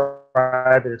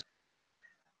describe it?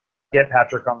 Get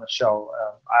Patrick on the show.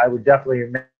 I would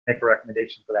definitely make a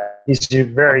recommendation for that. He's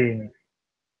very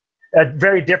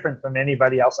different from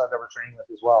anybody else I've ever trained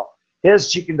with as well. His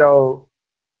Jikendo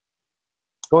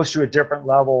goes to a different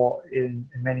level in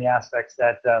many aspects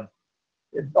that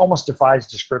it almost defies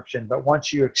description. But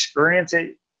once you experience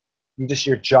it,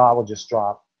 your jaw will just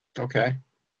drop. Okay.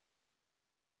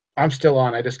 I'm still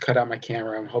on. I just cut out my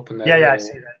camera. I'm hoping that. Yeah, I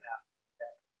see that now.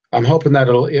 I'm hoping that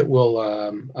it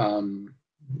will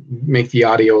make the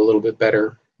audio a little bit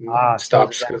better.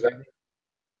 Stops because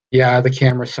the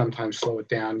camera sometimes slow it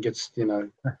down, gets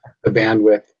the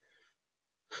bandwidth.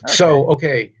 Okay. So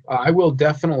I will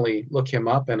definitely look him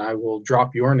up, and I will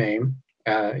drop your name.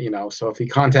 So if he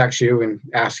contacts you and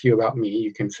asks you about me,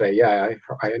 you can say, yeah,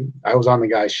 I was on the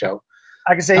guy's show.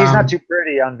 I can say he's not too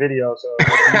pretty on video, so you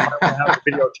might want to have the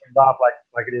video turned off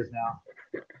like it is now.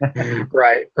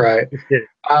 Right.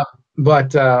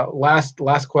 But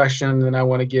last question, and I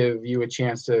want to give you a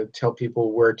chance to tell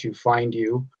people where to find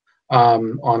you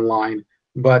online.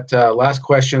 But last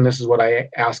question, this is what I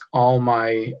ask all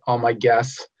my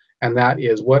guests, and that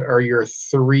is, what are your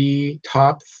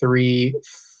top three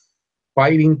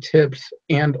fighting tips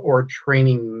and or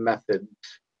training methods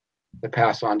to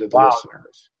pass on to the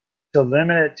listeners? To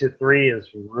limit it to 3 is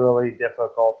really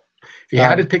difficult. If you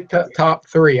had to pick the top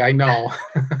 3, I know.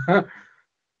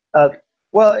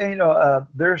 Well,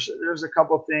 there's a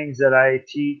couple of things that I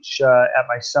teach at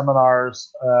my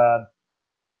seminars.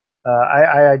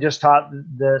 I just taught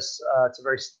this. It's a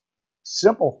very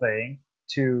simple thing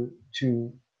to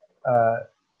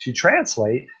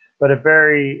translate, but a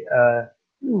very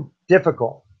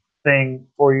difficult thing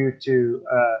for you to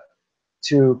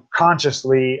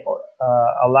consciously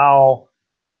allow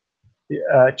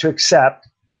to accept,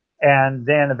 and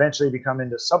then eventually become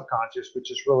into subconscious,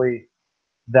 which is really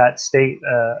that state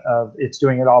of it's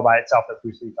doing it all by itself that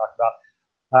Bruce Lee talked about.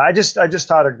 I just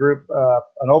taught a group,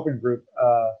 an open group,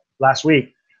 last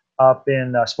week up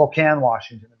in Spokane,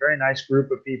 Washington. A very nice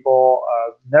group of people,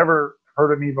 never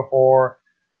heard of me before,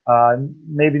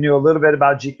 maybe knew a little bit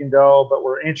about Jikendo, but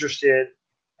were interested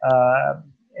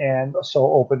and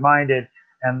so open-minded.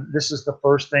 And this is the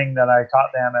first thing that I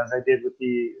taught them, as I did with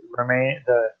the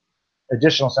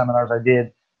additional seminars I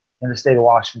did in the state of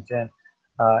Washington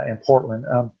and Portland.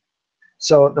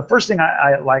 So the first thing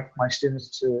I like my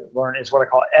students to learn is what I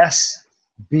call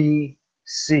SBC,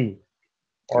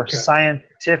 or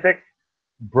scientific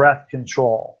breath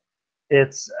control.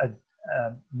 It's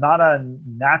not a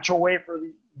natural way for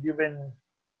the human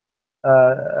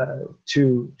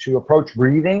to approach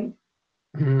breathing,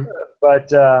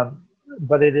 but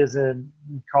it is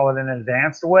call it an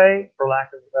advanced way, for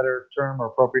lack of a better term or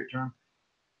appropriate term.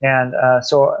 And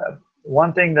so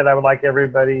one thing that I would like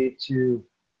everybody to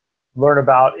learn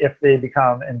about if they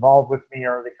become involved with me,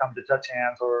 or they come to touch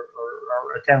hands or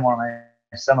attend one of my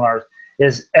seminars,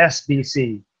 is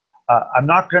SBC. I'm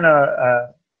not going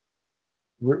to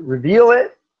reveal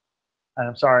it, and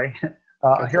I'm sorry,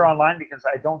 here online, because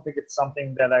I don't think it's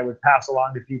something that I would pass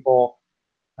along to people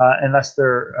unless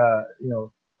they're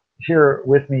here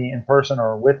with me in person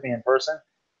or with me in person.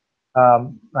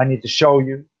 I need to show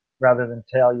you rather than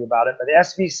tell you about it. But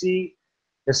SBC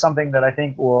is something that I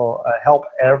think will help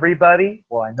everybody.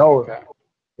 Well, I know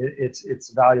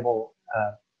it's a valuable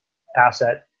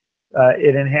asset.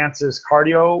 It enhances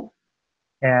cardio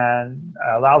and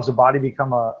allows the body to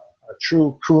become a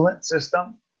true coolant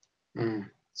system.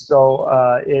 So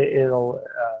it'll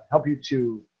help you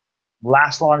to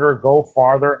last longer, go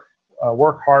farther,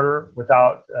 work harder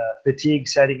without fatigue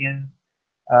setting in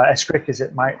as quick as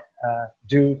it might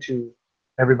do to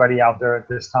everybody out there at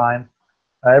this time.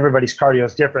 Everybody's cardio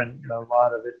is different, a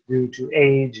lot of it due to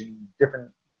age and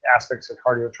different aspects of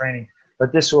cardio training.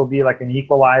 But this will be like an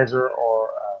equalizer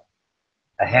or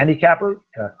a handicapper,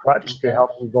 a crutch to help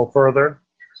you go further.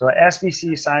 So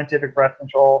SBC, scientific breath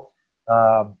control.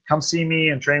 Come see me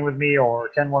and train with me, or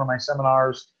attend one of my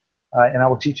seminars, and I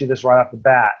will teach you this right off the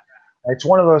bat. It's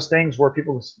one of those things where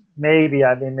people maybe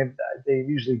they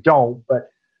usually don't, but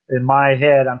in my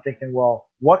head, I'm thinking, well,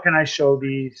 what can I show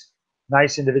these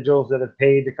nice individuals that have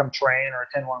paid to come train or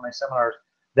attend one of my seminars?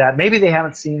 that maybe they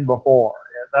haven't seen before.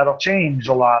 That'll change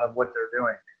a lot of what they're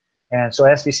doing. And so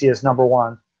SBC is number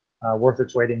one, worth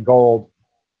its weight in gold.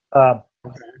 Other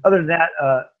than that,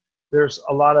 there's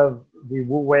a lot of the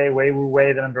Wei Wu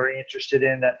Wei that I'm very interested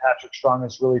in, that Patrick Strong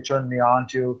has really turned me on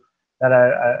to, that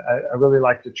I really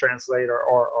like to translate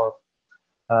or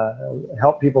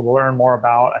help people to learn more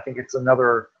about. I think it's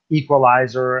another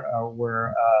equalizer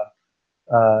where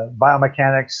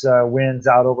biomechanics wins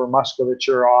out over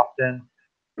musculature often.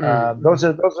 Those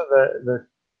are the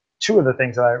two of the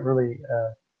things that I really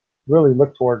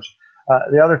look towards.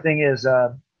 The other thing is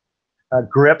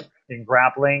grip in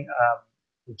grappling.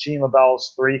 Gene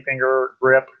LaBelle's 3-finger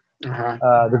grip.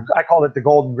 I call it the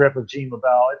golden grip of Gene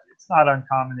LaBelle. It's not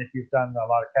uncommon if you've done a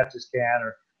lot of catch-as-can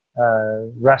or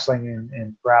wrestling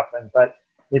and grappling, but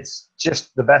it's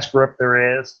just the best grip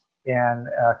there is, and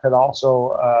could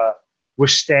also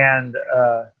withstand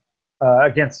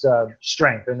against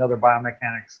strength, another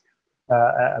biomechanics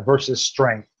versus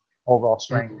strength, overall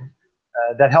strength.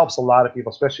 That helps a lot of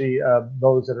people, especially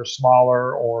those that are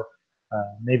smaller, or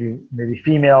maybe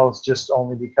females, just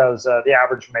only because the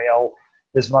average male,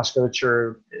 his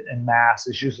musculature and mass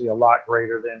is usually a lot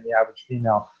greater than the average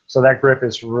female. So that grip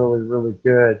is really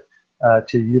good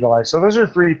to utilize. So those are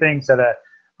 3 things that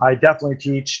I definitely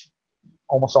teach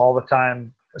almost all the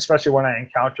time, especially when I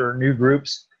encounter new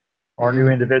groups or new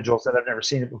individuals that have never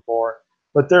seen it before.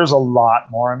 But there's a lot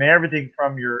more. I mean, everything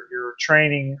from your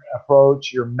training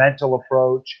approach, your mental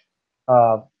approach,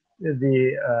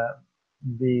 the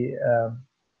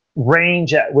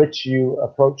range at which you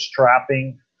approach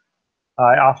trapping,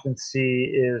 I often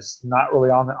see is not really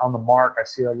on the mark. I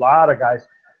see a lot of guys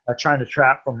trying to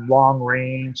trap from long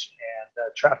range, and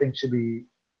trapping should be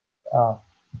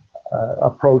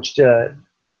approached at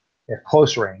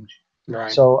close range.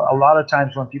 Right. So a lot of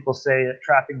times when people say that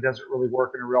trapping doesn't really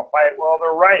work in a real fight, well,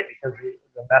 they're right, because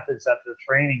the methods that they're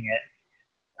training it,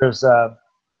 there's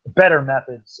better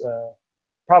methods.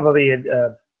 Probably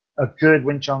a good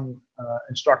Wing Chun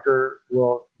instructor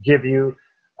will give you.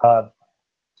 A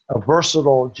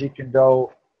versatile Jeet Kune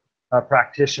Do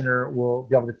practitioner will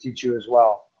be able to teach you as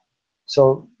well.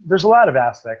 So there's a lot of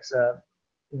aspects.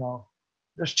 You know,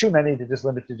 there's too many to just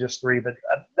limit to just 3, but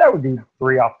that would be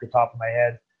 3 off the top of my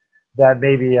head that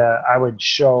maybe I would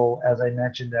show, as I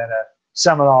mentioned, at a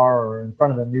seminar or in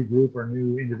front of a new group or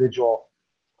new individual,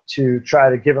 to try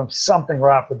to give them something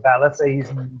right off the bat. Let's say he's,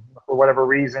 for whatever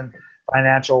reason,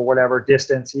 financial, whatever,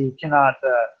 distance, he cannot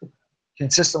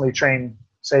consistently train,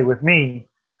 say, with me.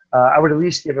 I would at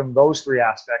least give him those 3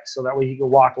 aspects, so that way he can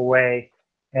walk away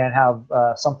and have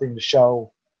something to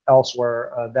show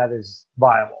elsewhere that is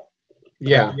viable.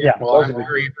 Yeah. Well, I'm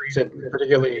very interested,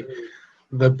 particularly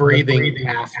the breathing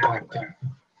aspect.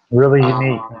 Really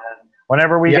unique, man.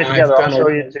 Whenever we get together, I'll show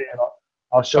you.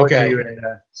 I'll show it to you and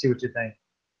see what you think.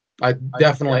 I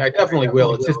definitely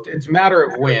will. It's a matter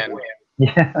of when.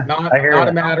 Yeah, not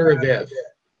a matter of if.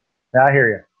 Yeah, I hear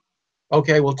you.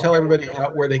 Okay, well, tell everybody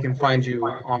where they can find you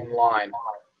online.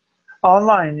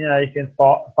 Online, you can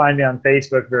find me on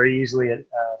Facebook very easily at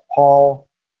Paul,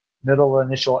 middle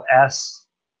initial S,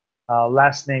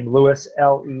 last name Lewis,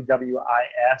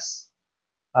 Lewis.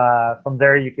 From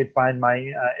there, you could find my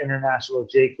International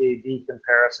JKD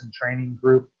Comparison training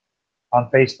group on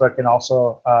Facebook, and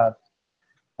also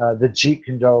the Jeet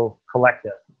Kune Do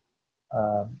Collective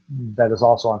that is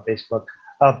also on Facebook.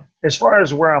 As far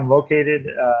as where I'm located,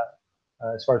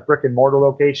 as far as brick and mortar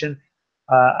location,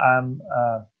 I'm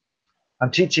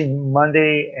teaching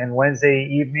Monday and Wednesday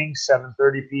evenings,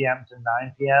 7:30 p.m. to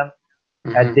 9 p.m.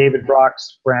 at David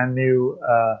Brock's brand new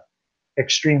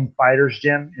Extreme Fighters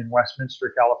Gym in Westminster,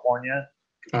 California.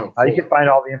 Oh, cool. You can find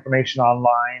all the information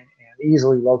online and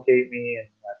easily locate me and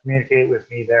communicate with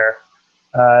me there.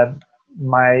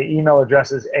 My email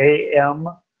address is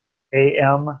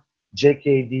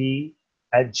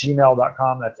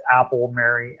amjkd@gmail.com. That's Apple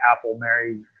Mary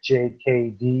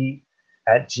JKD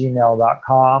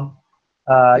 @gmail.com.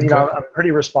 You know, I'm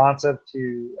pretty responsive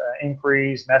to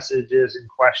inquiries, messages, and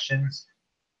questions.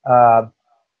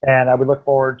 And I would look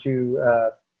forward to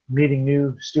meeting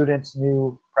new students,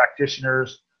 new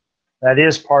practitioners. That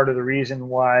is part of the reason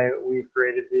why we've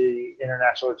created the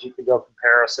International JKD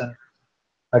Comparison.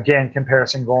 Again,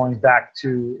 comparison going back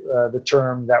to the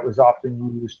term that was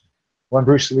often used when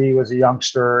Bruce Lee was a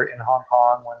youngster in Hong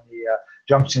Kong, when the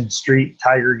Junction Street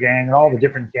Tiger Gang and all the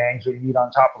different gangs would meet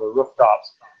on top of the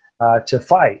rooftops to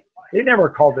fight. They never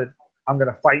called it, "I'm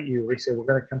going to fight you." They said, "We're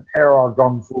going to compare our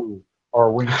Kung Fu or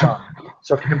Wing Chun."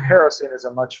 So comparison is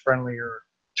a much friendlier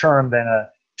term than a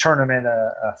tournament,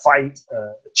 a fight,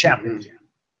 a championship.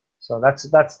 So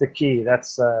that's the key.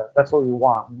 That's what we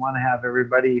want. We want to have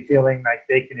everybody feeling like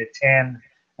they can attend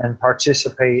and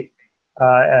participate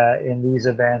in these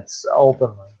events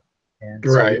openly. And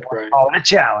so we Right, want to right. call it a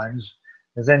challenge,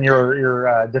 because then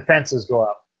your defenses go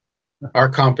up. Our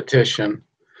competition.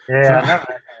 Yeah, none of that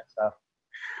kind of stuff.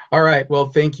 All right. Well,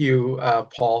 thank you,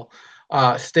 Paul.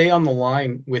 Stay on the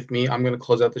line with me. I'm going to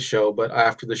close out the show, but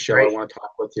after the show, I Great. want to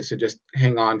talk with you. So just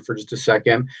hang on for just a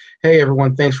second. Hey,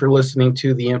 everyone. Thanks for listening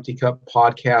to the Empty Cup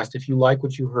podcast. If you like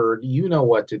what you heard, you know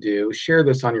what to do. Share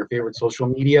this on your favorite social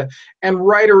media and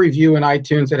write a review in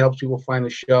iTunes. That helps people find the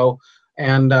show.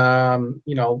 And,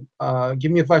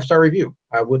 give me a 5-star review.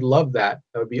 I would love that.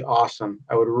 That would be awesome.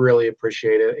 I would really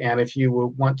appreciate it. And if you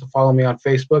want to follow me on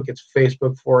Facebook, it's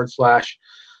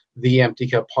Facebook.com/The Empty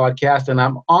Cup Podcast. And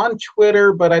I'm on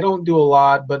Twitter, but I don't do a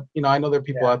lot. But, I know there are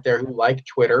people out there who like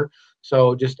Twitter.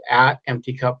 So just at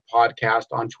Empty Cup Podcast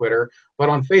on Twitter. But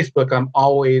on Facebook, I'm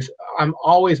always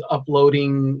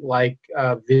uploading like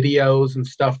videos and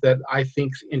stuff that I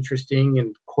think's interesting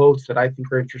and quotes that I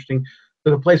think are interesting. So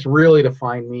the place really to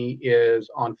find me is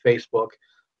on Facebook.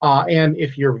 And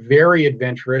if you're very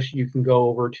adventurous, you can go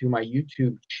over to my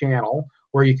YouTube channel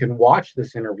where you can watch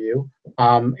this interview.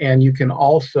 And you can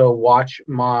also watch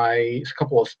my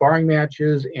couple of sparring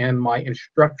matches and my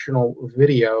instructional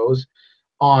videos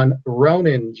on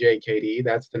Ronin JKD.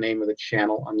 That's the name of the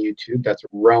channel on YouTube. That's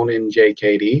Ronin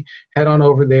JKD. Head on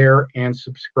over there and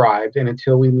subscribe. And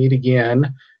until we meet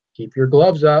again, keep your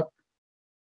gloves up.